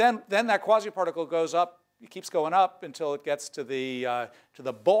 But then that quasi-particle goes up, it keeps going up until it gets to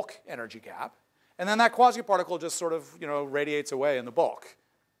the bulk energy gap. And then that quasi-particle just sort of, you know, radiates away in the bulk.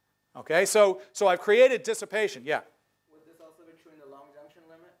 Okay, so I've created dissipation. Yeah? Would this also be true in the long junction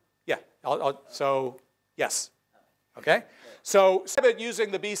limit? Yeah, so yes. Okay? So using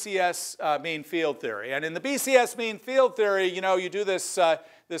the BCS mean field theory. And in the BCS mean field theory, you know, you do this,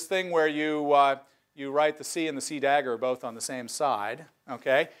 this thing where you write the C and the C dagger both on the same side,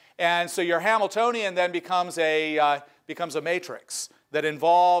 okay? And so your Hamiltonian then becomes a matrix that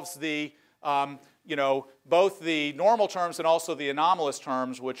involves the, you know, both the normal terms and also the anomalous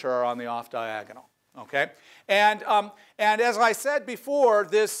terms, which are on the off diagonal, okay? And as I said before,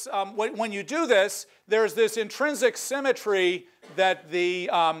 this when you do this, there's this intrinsic symmetry that the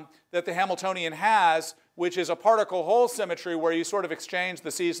Hamiltonian has, which is a particle-hole symmetry where you sort of exchange the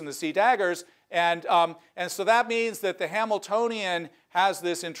C's and the C daggers. And so that means that the Hamiltonian has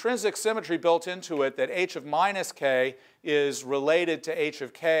this intrinsic symmetry built into it that h of minus k is related to h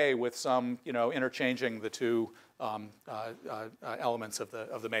of k with some, you know, interchanging the two elements of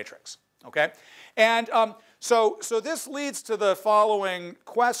the matrix. Okay? And so this leads to the following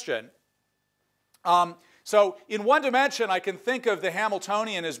question. So in one dimension, I can think of the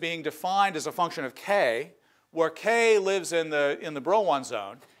Hamiltonian as being defined as a function of k, where k lives in the Brillouin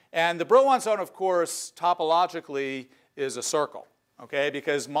zone. And the Brillouin zone, of course, topologically is a circle, okay?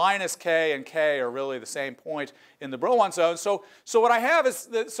 Because minus k and k are really the same point in the Brillouin zone. So what I have is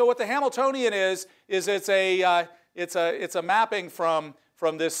so what the Hamiltonian is it's a mapping from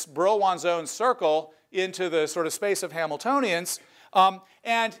this Brillouin zone circle into the sort of space of Hamiltonians.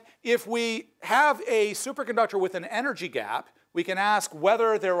 And if we have a superconductor with an energy gap, we can ask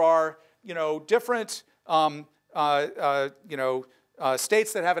whether there are, you know, different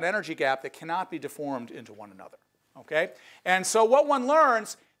states that have an energy gap that cannot be deformed into one another. Okay? And so what one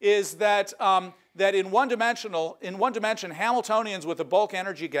learns is that that in one dimension, Hamiltonians with a bulk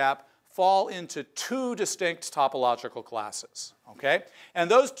energy gap fall into 2 distinct topological classes. Okay?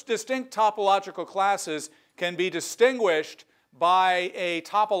 And those distinct topological classes can be distinguished by a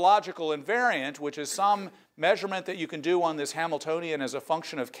topological invariant, which is some measurement that you can do on this Hamiltonian as a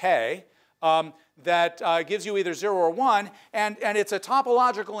function of k, that gives you either 0 or 1, and it's a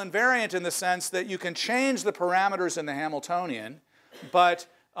topological invariant in the sense that you can change the parameters in the Hamiltonian, but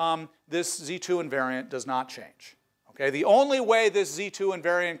this Z2 invariant does not change. Okay, the only way this Z2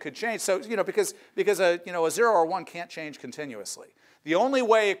 invariant could change, so because a 0 or 1 can't change continuously. The only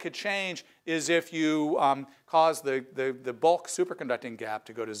way it could change is if you cause the bulk superconducting gap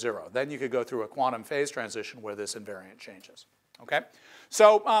to go to 0. Then you could go through a quantum phase transition where this invariant changes. Okay,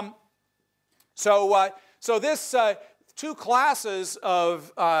 so this two classes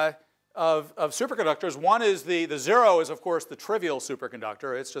of superconductors. One is the 0 is of course the trivial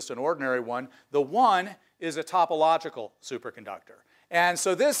superconductor. It's just an ordinary one. The 1 is a topological superconductor. And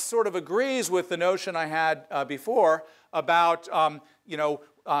so this sort of agrees with the notion I had before about the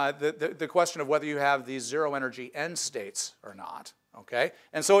question of whether you have these zero energy end states or not. Okay?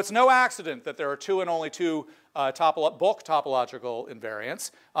 And so it's no accident that there are two and only two bulk topological invariants.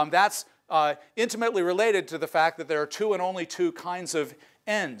 That's intimately related to the fact that there are two and only two kinds of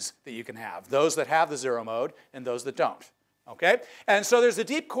ends that you can have, those that have the zero mode and those that don't. Okay? And so there's a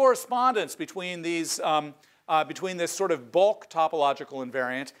deep correspondence between these, between this sort of bulk topological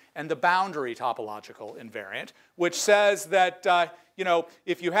invariant and the boundary topological invariant, which says that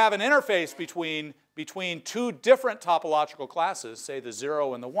if you have an interface between two different topological classes, say the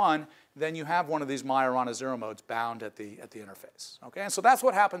 0 and the 1, then you have one of these Majorana zero modes bound at the interface. Okay? And so that's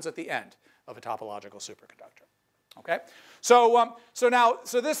what happens at the end of a topological superconductor. Okay? So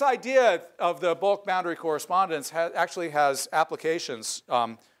this idea of the bulk boundary correspondence actually has applications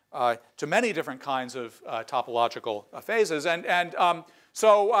to many different kinds of topological phases,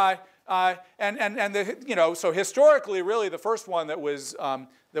 so historically, really, the first one that was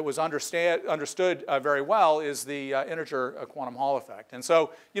understood very well is the integer quantum Hall effect. And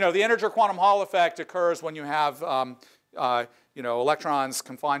so the integer quantum Hall effect occurs when you have electrons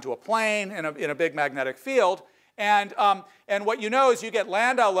confined to a plane in a big magnetic field. And what you know is you get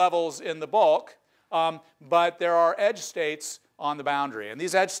Landau levels in the bulk, but there are edge states on the boundary. And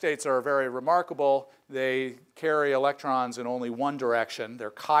these edge states are very remarkable. They carry electrons in only one direction.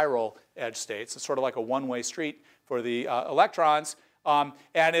 They're chiral edge states. It's sort of like a one-way street for the electrons. And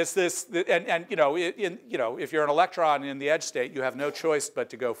it's this, if you're an electron in the edge state, you have no choice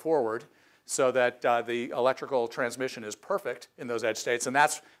but to go forward, so that the electrical transmission is perfect in those edge states. And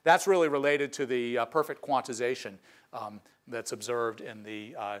that's really related to the perfect quantization that's observed in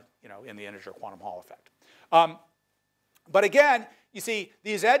the, in the integer quantum Hall effect. But again, you see,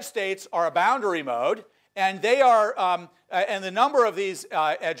 these edge states are a boundary mode, and they are, and the number of these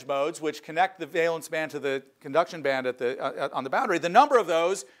edge modes, which connect the valence band to the conduction band on the boundary, the number of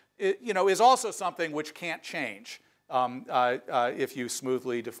those, is also something which can't change if you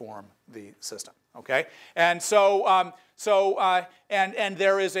smoothly deform the system. Okay, and so and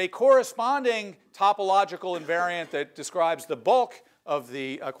there is a corresponding topological invariant that describes the bulk of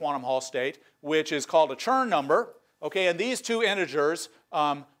the quantum Hall state, which is called a Chern number. Okay, and these two integers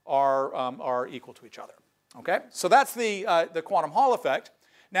are equal to each other. Okay, so that's the quantum Hall effect.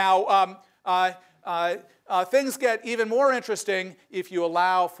 Now, things get even more interesting if you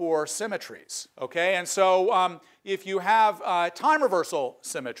allow for symmetries. Okay, and so if you have time reversal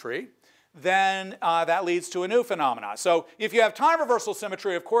symmetry, then that leads to a new phenomenon. So if you have time reversal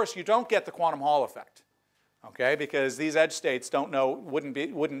symmetry, of course, you don't get the quantum Hall effect. Okay, because these edge states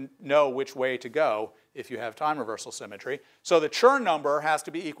wouldn't know which way to go if you have time reversal symmetry. So the Chern number has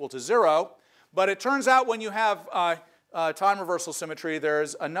to be equal to 0. But it turns out when you have time reversal symmetry,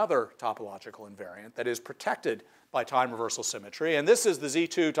 there's another topological invariant that is protected by time reversal symmetry. And this is the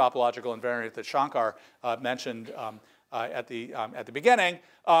Z2 topological invariant that Shankar mentioned at the beginning.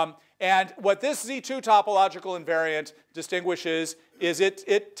 And what this Z2 topological invariant distinguishes is it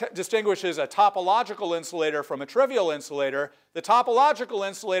distinguishes a topological insulator from a trivial insulator. The topological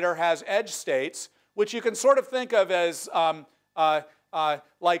insulator has edge states, which you can sort of think of as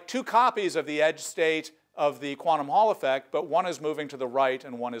like two copies of the edge state of the quantum Hall effect, but one is moving to the right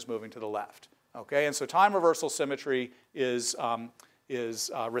and one is moving to the left. Okay, and so time reversal symmetry is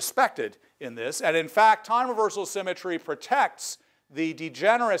respected in this. And in fact, time reversal symmetry protects the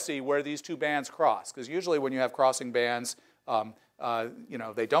degeneracy where these two bands cross. Because usually when you have crossing bands,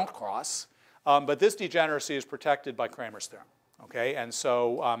 they don't cross. But this degeneracy is protected by Kramer's theorem. Okay, and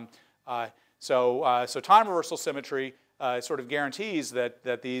so time reversal symmetry sort of guarantees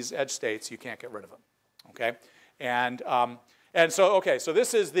that these edge states, you can't get rid of them. Okay, so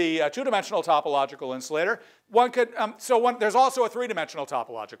this is the two-dimensional topological insulator. There's also a three-dimensional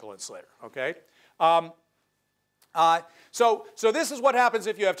topological insulator. Okay, So this is what happens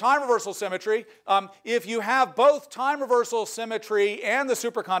if you have time reversal symmetry. If you have both time reversal symmetry and the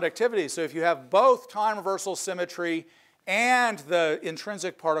superconductivity, so if you have both time reversal symmetry and the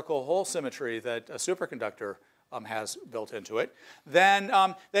intrinsic particle hole symmetry that a superconductor has built into it, then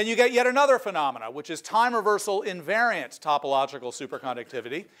you get yet another phenomena, which is time reversal invariant topological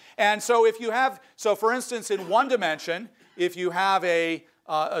superconductivity. And so if you have, so for instance, in one dimension, if you have a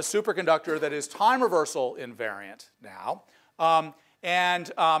superconductor that is time reversal invariant now,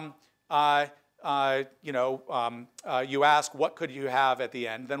 you ask what could you have at the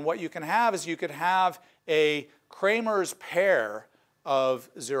end, then what you can have is you could have a Kramer's pair of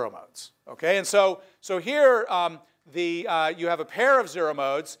zero modes. Okay, and so here you have a pair of zero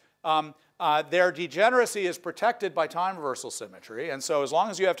modes. Their degeneracy is protected by time reversal symmetry, and so as long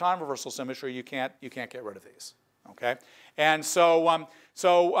as you have time reversal symmetry, you can't get rid of these. Okay, and so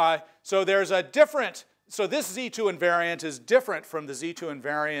there's a different. So this Z2 invariant is different from the Z2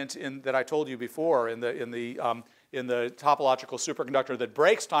 invariant that I told you before in the topological superconductor that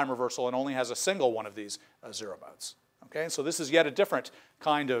breaks time reversal and only has a single one of these zero modes. Okay, so this is yet a different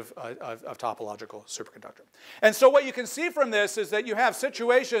kind of topological superconductor. And so what you can see from this is that you have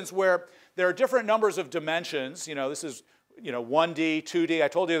situations where there are different numbers of dimensions. This is 1D, 2D. I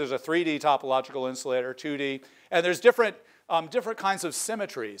told you there's a 3D topological insulator, 2D, and there's different kinds of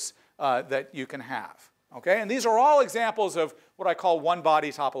symmetries that you can have. Okay, and these are all examples of what I call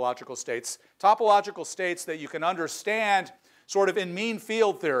one-body topological states that you can understand sort of in mean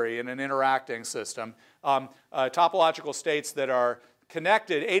field theory in an interacting system, topological states that are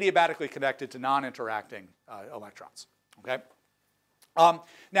connected, adiabatically connected to non-interacting electrons. Okay. So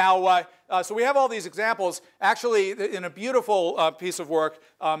we have all these examples. Actually, in a beautiful piece of work,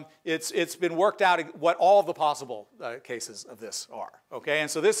 it's been worked out what all of the possible cases of this are. Okay, and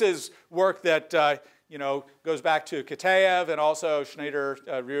so this is work that goes back to Kitaev and also Schneider,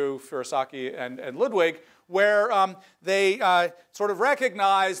 Ryu, Furusaki, and Ludwig, where they sort of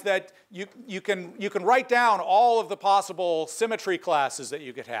recognize that you can write down all of the possible symmetry classes that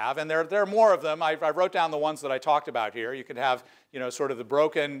you could have, and there are more of them. I wrote down the ones that I talked about here. You could have sort of the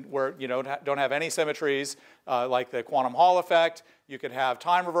broken where you don't have any symmetries, like the quantum Hall effect. You could have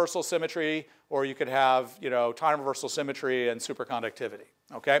time reversal symmetry, or you could have time reversal symmetry and superconductivity.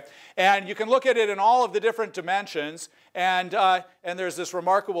 Okay, and you can look at it in all of the different dimensions, and there's this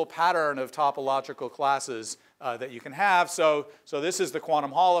remarkable pattern of topological classes that you can have. So this is the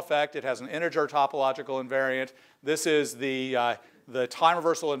quantum Hall effect. It has an integer topological invariant. This is the time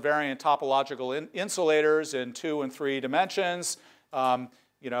reversal invariant topological insulators in 2 and 3 dimensions.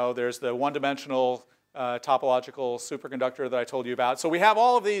 There's the one-dimensional topological superconductor that I told you about. So we have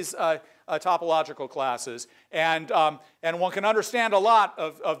all of these topological classes, and one can understand a lot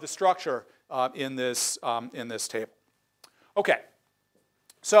of the structure in this table. Okay,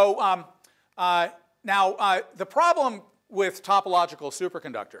 so now the problem with topological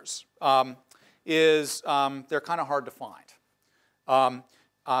superconductors is they're kind of hard to find.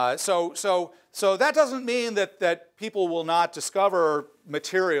 So that doesn't mean that people will not discover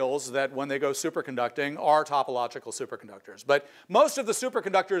materials that, when they go superconducting, are topological superconductors. But most of the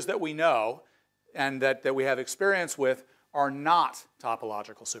superconductors that we know and that we have experience with are not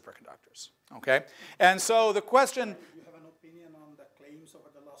topological superconductors. Okay? And so the question... Do you have an opinion on the claims over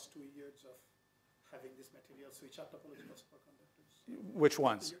the last 2 years of having these materials which are topological superconductors? Which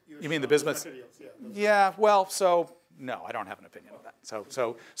ones? You mean the Bismuth? Materials, yeah. Yeah, well, so... No, I don't have an opinion on that. So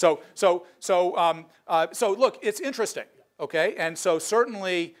look, it's interesting, okay? And so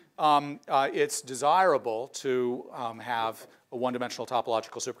certainly it's desirable to have a one-dimensional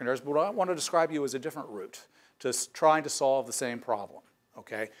topological superconductor, but what I want to describe you as a different route to trying to solve the same problem,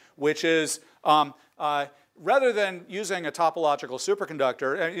 okay? Which is rather than using a topological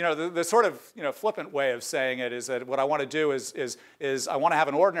superconductor, and the sort of flippant way of saying it is that what I want to do is I want to have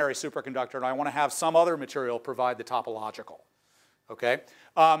an ordinary superconductor, and I want to have some other material provide the topological. Okay,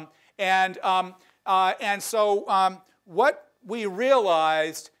 and so what we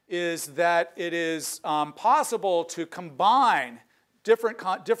realized is that it is possible to combine different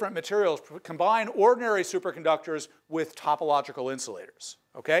materials, combine ordinary superconductors with topological insulators.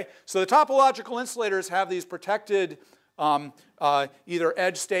 Okay, so the topological insulators have these protected either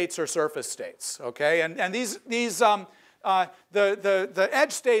edge states or surface states. Okay, and the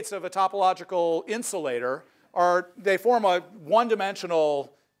edge states of a topological insulator they form a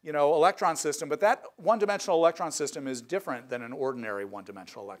one-dimensional electron system, but that one-dimensional electron system is different than an ordinary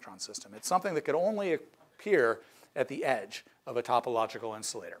one-dimensional electron system. It's something that could only appear at the edge of a topological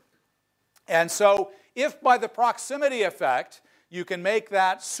insulator. And so if by the proximity effect you can make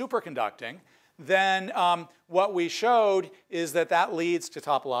that superconducting, then what we showed is that that leads to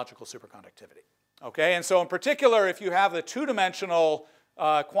topological superconductivity. Okay, and so in particular, if you have the two-dimensional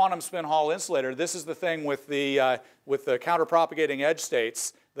quantum spin Hall insulator, this is the thing with the counterpropagating edge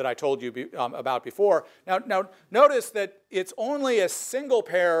states that I told you about before. Now notice that it's only a single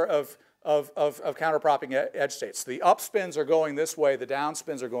pair of counterpropagating edge states. The up spins are going this way, the down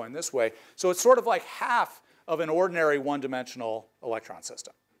spins are going this way. So it's sort of like half of an ordinary one-dimensional electron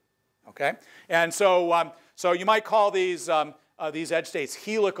system. Okay, and so so you might call these edge states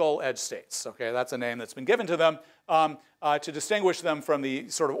helical edge states. Okay, that's a name that's been given to them to distinguish them from the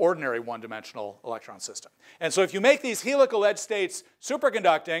sort of ordinary one-dimensional electron system. And so if you make these helical edge states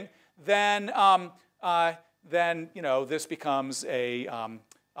superconducting, then this becomes a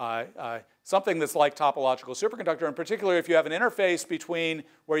something that's like topological superconductor. In particular, if you have an interface between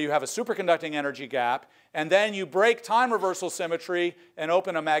where you have a superconducting energy gap, and then you break time reversal symmetry and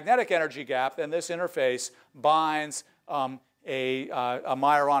open a magnetic energy gap, then this interface binds a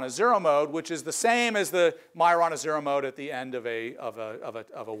Majorana zero mode, which is the same as the Majorana zero mode at the end of a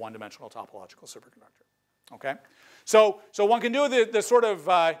one-dimensional topological superconductor. Okay, so one can do the sort of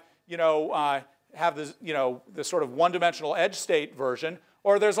have the sort of one-dimensional edge state version,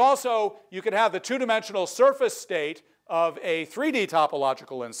 or there's also, you could have the two-dimensional surface state of a 3D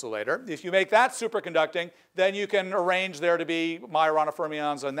topological insulator. If you make that superconducting, then you can arrange there to be Majorana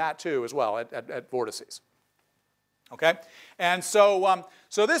fermions on that too as well at vortices. Okay, and so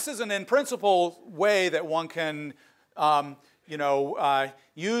this is an in principle way that one can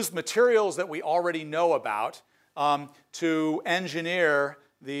use materials that we already know about to engineer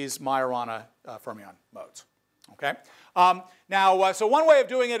these Majorana fermion modes. Okay. So one way of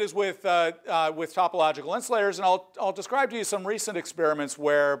doing it is with topological insulators, and I'll describe to you some recent experiments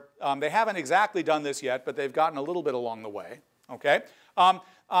where they haven't exactly done this yet, but they've gotten a little bit along the way. Okay.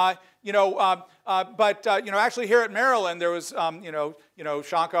 Actually here at Maryland, there was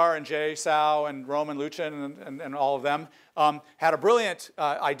Shankar and Jay Sao and Roman Luchin and all of them had a brilliant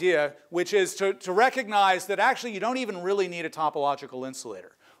idea, which is to recognize that actually you don't even really need a topological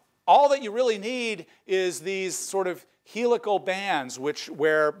insulator. All that you really need is these sort of helical bands, which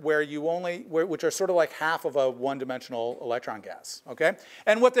are sort of like half of a one-dimensional electron gas. Okay,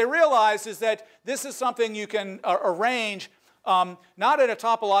 and what they realized is that this is something you can arrange not in a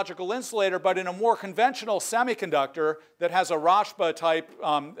topological insulator, but in a more conventional semiconductor that has a Rashba-type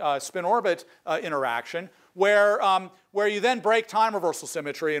spin-orbit interaction, where you then break time reversal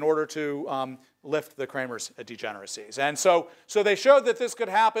symmetry in order to lift the Kramer's degeneracies. And so they showed that this could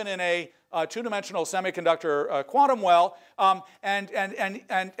happen in a two-dimensional semiconductor quantum well, and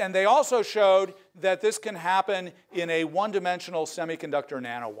they also showed that this can happen in a one-dimensional semiconductor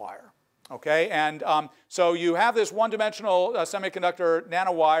nanowire. Okay, and so you have this one-dimensional semiconductor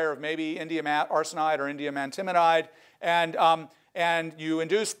nanowire of maybe indium arsenide or indium antimonide, and you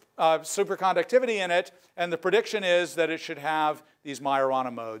induce superconductivity in it, and the prediction is that it should have these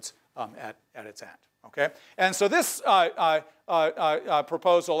Majorana modes at its end. Okay, and so this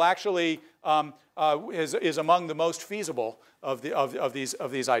proposal actually is among the most feasible of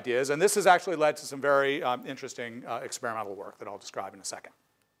these ideas, and this has actually led to some very interesting experimental work that I'll describe in a second.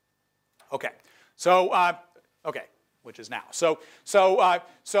 Okay, so which is now. So Leo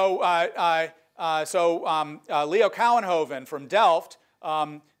Kouwenhoven from Delft,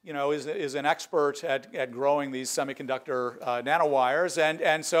 is an expert at growing these semiconductor nanowires,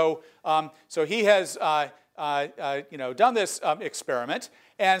 and so he has done this experiment,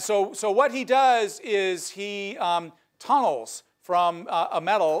 and so what he does is he tunnels from a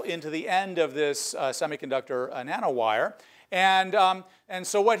metal into the end of this semiconductor nanowire. And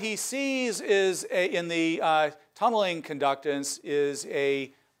so what he sees is in the tunneling conductance is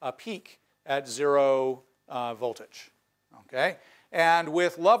a peak at 0 voltage. Okay, and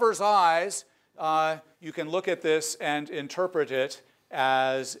with lover's eyes, you can look at this and interpret it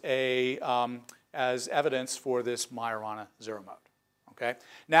as as evidence for this Majorana zero mode. Okay,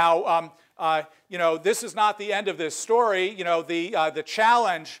 now this is not the end of this story. The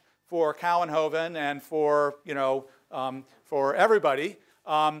challenge for Kouwenhoven and for for everybody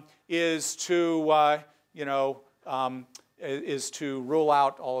is to rule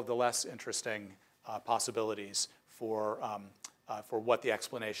out all of the less interesting possibilities for what the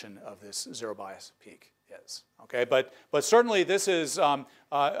explanation of this zero bias peak is. Okay, but certainly this is a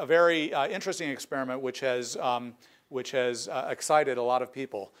very interesting experiment which has excited a lot of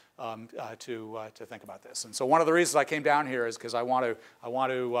people to think about this. And so one of the reasons I came down here is because I want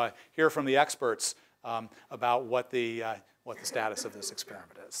to hear from the experts about what the status of this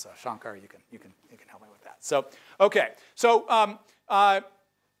experiment is. So Shankar, you can help me with that. So okay, so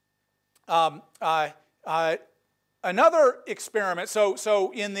Another experiment.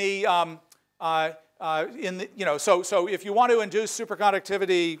 So in the so if you want to induce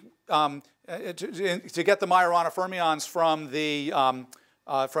superconductivity to get the Majorana fermions from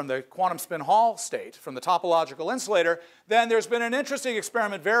the quantum spin Hall state, from the topological insulator, then there's been an interesting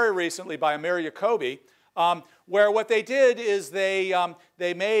experiment very recently by Amir Yacobi, where what they did is they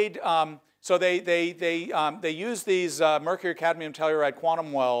made so they used these mercury cadmium telluride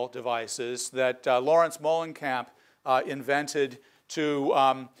quantum well devices that Lawrence Molenkamp invented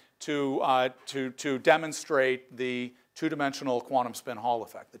to demonstrate the two-dimensional quantum spin Hall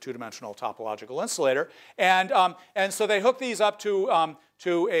effect, the two-dimensional topological insulator, and so they hooked these up to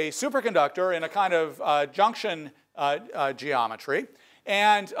a superconductor in a kind of junction geometry,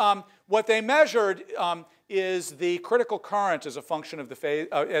 and what they measured is the critical current as a function of the phase,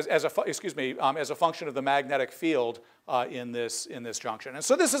 as a function of the magnetic field in this junction. And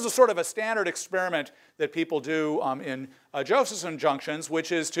so this is a sort of a standard experiment that people do in Josephson junctions,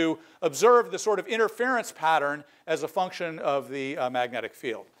 which is to observe the sort of interference pattern as a function of the magnetic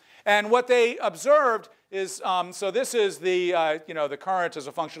field. And what they observed is, so this is the the current as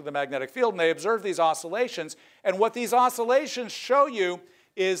a function of the magnetic field, and they observed these oscillations. And what these oscillations show you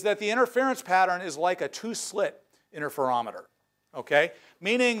is that the interference pattern is like a two-slit interferometer, okay?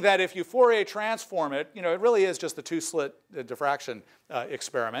 Meaning that if you Fourier transform it, it really is just a two-slit diffraction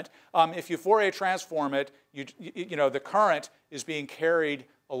experiment. If you Fourier transform it, the current is being carried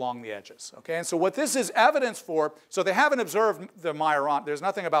along the edges, okay? And so what this is evidence for, so they haven't observed the Majorana, there's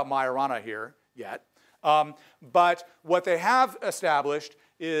nothing about Majorana here yet, but what they have established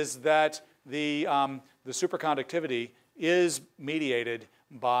is that the superconductivity is mediated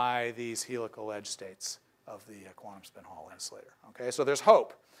by these helical edge states of the quantum spin Hall insulator. Okay, so there's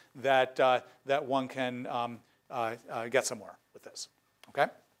hope that that one can get somewhere with this. Okay,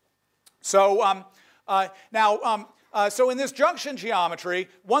 so so in this junction geometry,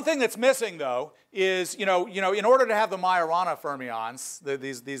 one thing that's missing though is in order to have the Majorana fermions,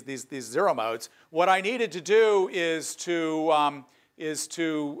 these zero modes, what I needed to do is to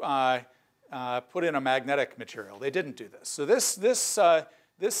put in a magnetic material. They didn't do this. So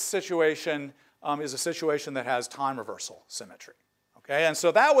this situation is a situation that has time reversal symmetry. Okay, and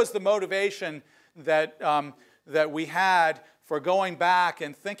so that was the motivation that that we had for going back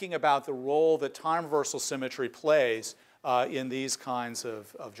and thinking about the role that time reversal symmetry plays in these kinds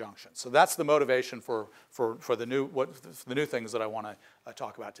of junctions. So that's the motivation for the new things that I want to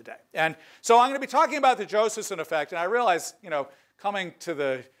talk about today. And so I'm going to be talking about the Josephson effect. And I realize, coming to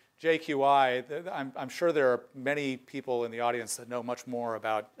the JQI, I'm sure there are many people in the audience that know much more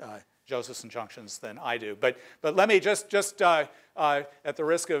about Josephson junctions than I do. But let me just at the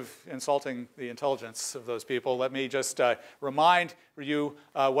risk of insulting the intelligence of those people, let me just remind you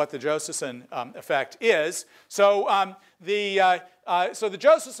what the Josephson effect is. So the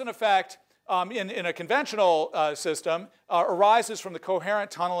Josephson effect in a conventional system arises from the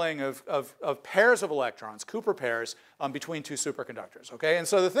coherent tunneling of pairs of electrons, Cooper pairs, between two superconductors. Okay? And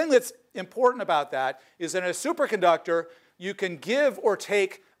so the thing that's important about that is that in a superconductor, you can give or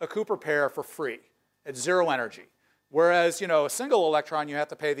take a Cooper pair for free at zero energy. Whereas, a single electron, you have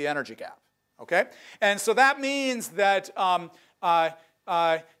to pay the energy gap. Okay? And so that means that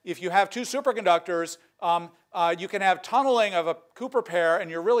if you have two superconductors, you can have tunneling of a Cooper pair,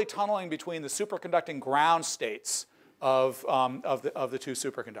 and you're really tunneling between the superconducting ground states of the two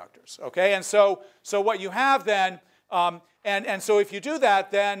superconductors. Okay, and so what you have then, and so if you do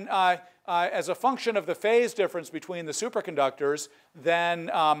that, then as a function of the phase difference between the superconductors,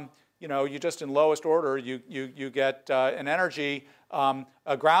 then you just in lowest order you get an energy,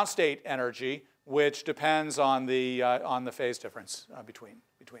 a ground state energy, which depends on the phase difference between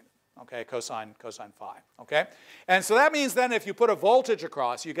them. Okay, cosine phi. Okay, and so that means then if you put a voltage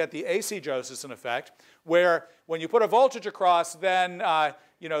across, you get the AC Josephson effect, where when you put a voltage across, then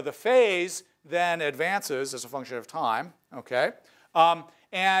the phase then advances as a function of time. Okay,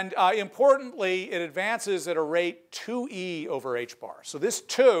 and importantly, it advances at a rate 2e over h bar. So this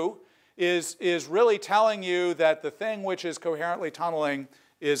 2 is really telling you that the thing which is coherently tunneling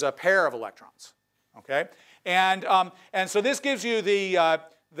is a pair of electrons. Okay, and so this gives you the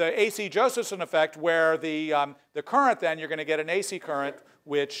AC Josephson effect, where the current, then you're going to get an AC current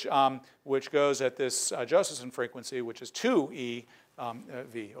which goes at this Josephson frequency, which is 2e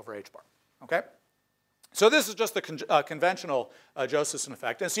v over h bar. Okay, so this is just the conventional Josephson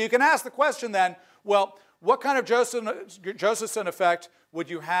effect, and so you can ask the question then, well, what kind of Josephson effect would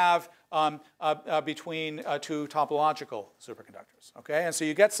you have between two topological superconductors? Okay, and so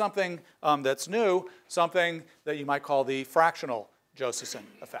you get something that's new, something that you might call the fractional Josephson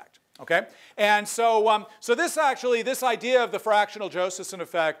effect. Okay, and so this idea of the fractional Josephson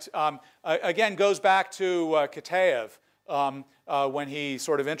effect again goes back to Kitaev when he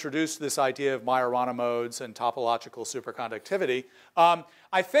sort of introduced this idea of Majorana modes and topological superconductivity.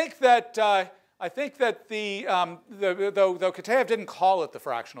 I think that though Kitaev didn't call it the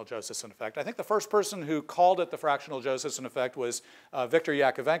fractional Josephson effect, I think the first person who called it the fractional Josephson effect was Viktor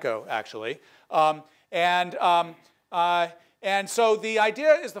Yakovenko, actually, and so the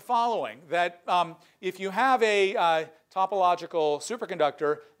idea is the following, that if you have a topological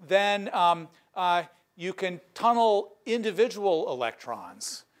superconductor, then you can tunnel individual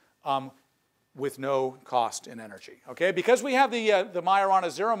electrons with no cost in energy. Okay? Because we have the Majorana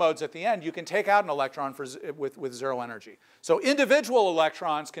zero modes at the end, you can take out an electron with zero energy. So individual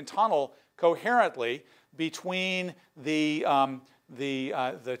electrons can tunnel coherently between the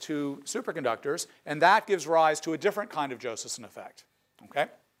two superconductors, and that gives rise to a different kind of Josephson effect. Okay,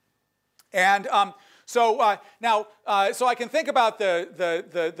 and so I can think about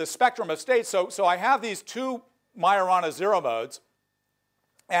the spectrum of states. So I have these two Majorana zero modes,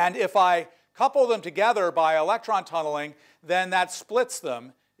 and if I couple them together by electron tunneling, then that splits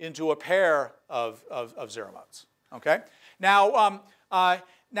them into a pair of zero modes. Okay,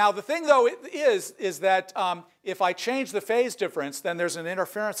 now the thing, though, is that if I change the phase difference, then there's an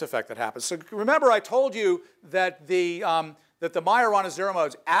interference effect that happens. So remember, I told you that the Majorana zero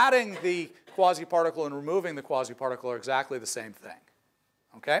modes, adding the quasi-particle and removing the quasi-particle, are exactly the same thing.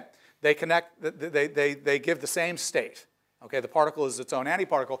 Okay, they connect. They give the same state. Okay, the particle is its own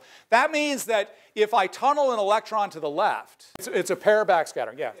antiparticle. That means that if I tunnel an electron to the left, it's a pair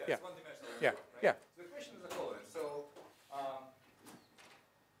backscattering. Yeah. It's one-dimensional. Yeah. Right? Yeah. The question is the following. So,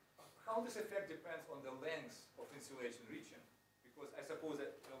 how this effect depends on the length of insulation region? Because I suppose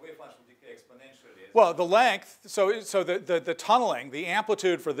that the wave function will decay exponentially. Well, the length, so the tunneling, the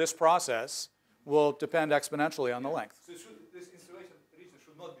amplitude for this process will depend exponentially on the length. So this insulation region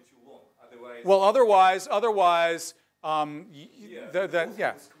should not be too long, otherwise. Well, otherwise,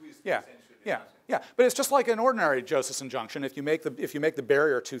 yeah. But it's just like an ordinary Josephson junction. If you make the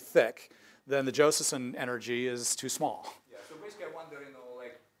barrier too thick, then the Josephson energy is too small. Yeah. So basically, I wonder,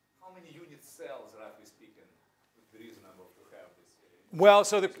 like how many unit cells, roughly speaking, would be reasonable to have this? Well,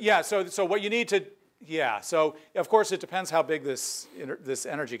 so what you need to. Yeah, so of course it depends how big this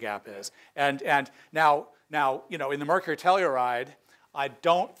energy gap is, and now in the mercury telluride, I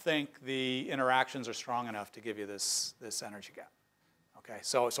don't think the interactions are strong enough to give you this energy gap. Okay,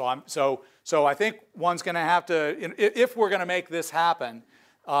 so I think one's going to have to, if we're going to make this happen,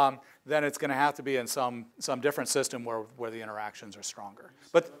 then it's going to have to be in some different system where the interactions are stronger.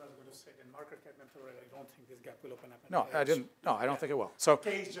 But what I was going to say, in mercury telluride, I don't think this gap will open up. No, I didn't. No, I don't think it will. So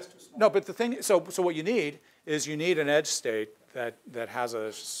K is just too small. no, but the thing. So what you need is an edge state that has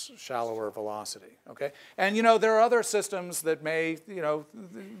a shallower velocity. Okay, and there are other systems that may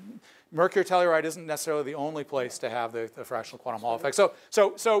mercury telluride isn't necessarily the only place to have the fractional quantum Hall effect. So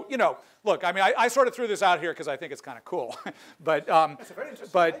look, I mean, I sort of threw this out here because I think it's kind of cool, but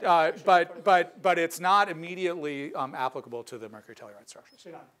it's not immediately applicable to the mercury telluride structure. So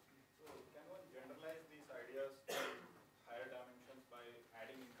can one generalize these ideas to higher dimensions by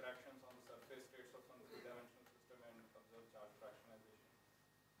adding interactions on the surface states of some three-dimensional system and observe charge fractionalization?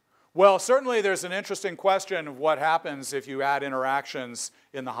 Well, certainly there's an interesting question of what happens if you add interactions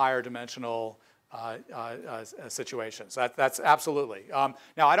in the higher dimensional situations. That's absolutely.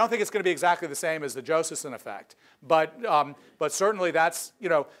 Now, I don't think it's going to be exactly the same as the Josephson effect, but certainly that's,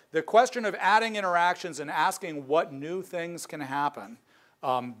 the question of adding interactions and asking what new things can happen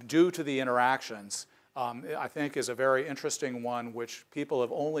due to the interactions, I think is a very interesting one, which people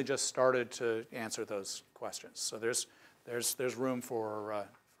have only just started to answer those questions. So there's room for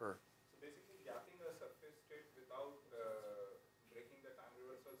So basically, gapping a surface state without breaking the time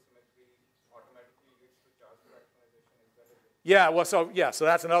reversal symmetry automatically leads to charge fractionalization. Is that it? Yeah. Well, so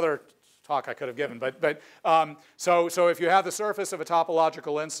that's another talk I could have given. So if you have the surface of a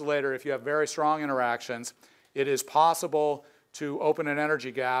topological insulator, if you have very strong interactions, it is possible to open an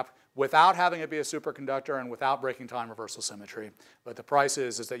energy gap without having it be a superconductor and without breaking time reversal symmetry. But the price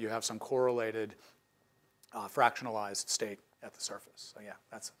is that you have some correlated fractionalized state at the surface. So yeah,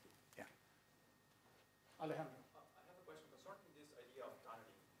 that's Alejandro. I have a question concerning this idea of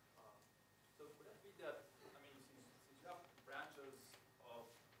tunneling. So would it be that, I mean, since you have branches of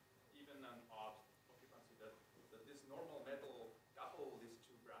even and odd occupancy, that this normal metal couple these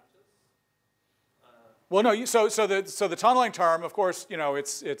two branches? well, no. So the tunneling term, of course,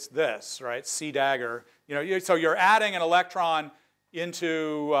 it's this, right? C dagger. So you're adding an electron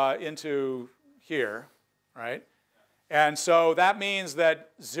into here, right? And so that means that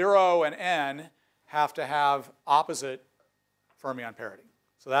 0 and n have to have opposite fermion parity.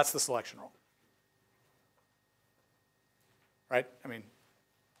 So that's the selection rule. Right? I mean,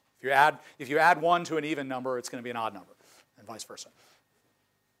 if you add 1 to an even number, it's going to be an odd number, and vice versa.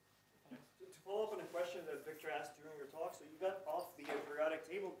 To follow up on a question that Victor asked during your talk, so you got off the periodic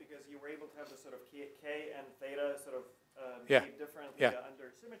table because you were able to have the sort of K and theta sort of behave differently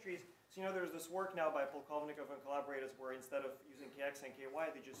under symmetries. So there's this work now by Polkovnikov and collaborators where instead of using Kx and Ky,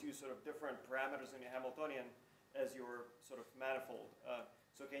 they just use sort of different parameters in your Hamiltonian as your sort of manifold.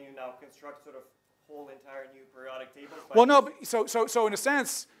 So can you now construct sort of whole entire new periodic tables? Well, no. So in a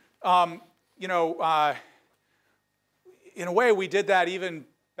sense, in a way, we did that even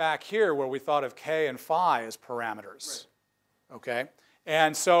back here where we thought of K and phi as parameters. Right. Okay.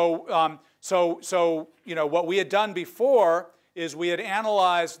 And so what we had done before is we had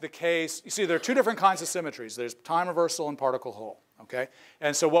analyzed the case. You see, there are two different kinds of symmetries. There's time reversal and particle Hall. Okay.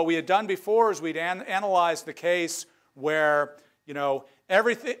 And so what we had done before is we'd analyzed the case where all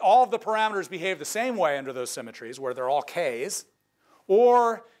of the parameters behave the same way under those symmetries, where they're all K's,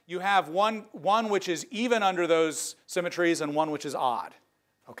 or you have one which is even under those symmetries and one which is odd.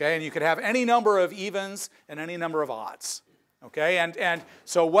 Okay. And you could have any number of evens and any number of odds. Okay. And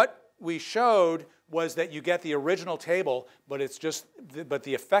so what we showed was that you get the original table, but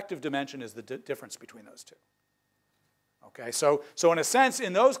the effective dimension is the difference between those two. Okay, so in a sense,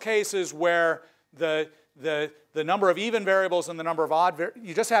 in those cases where the number of even variables and the number of odd,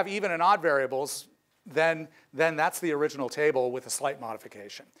 you just have even and odd variables, then that's the original table with a slight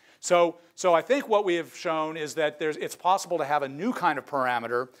modification. So I think what we have shown is that it's possible to have a new kind of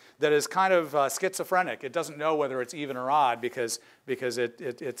parameter that is kind of schizophrenic. It doesn't know whether it's even or odd because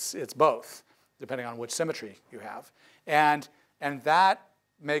it's both, depending on which symmetry you have. And that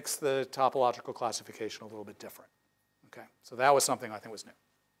makes the topological classification a little bit different. Okay, so that was something I think was new.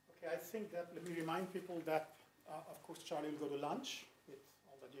 Okay, I think that, let me remind people that, of course, Charlie will go to lunch with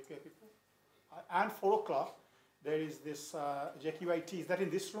all the JQI people. And 4 o'clock, there is this JQI tea. Is that in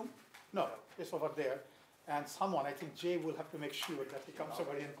this room? No, it's over there. And someone, I think Jay will have to make sure that he comes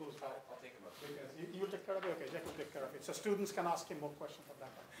over here and goes back. I'll take him up. Because you will take care of it? Okay, Jack will take care of it. So students can ask him more questions at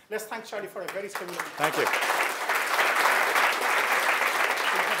that time. Let's thank Charlie for a very stimulating. Thank you.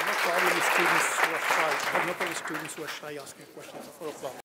 I have no problem with students who are shy. I have no problem with students who are shy asking questions at 4 o'clock.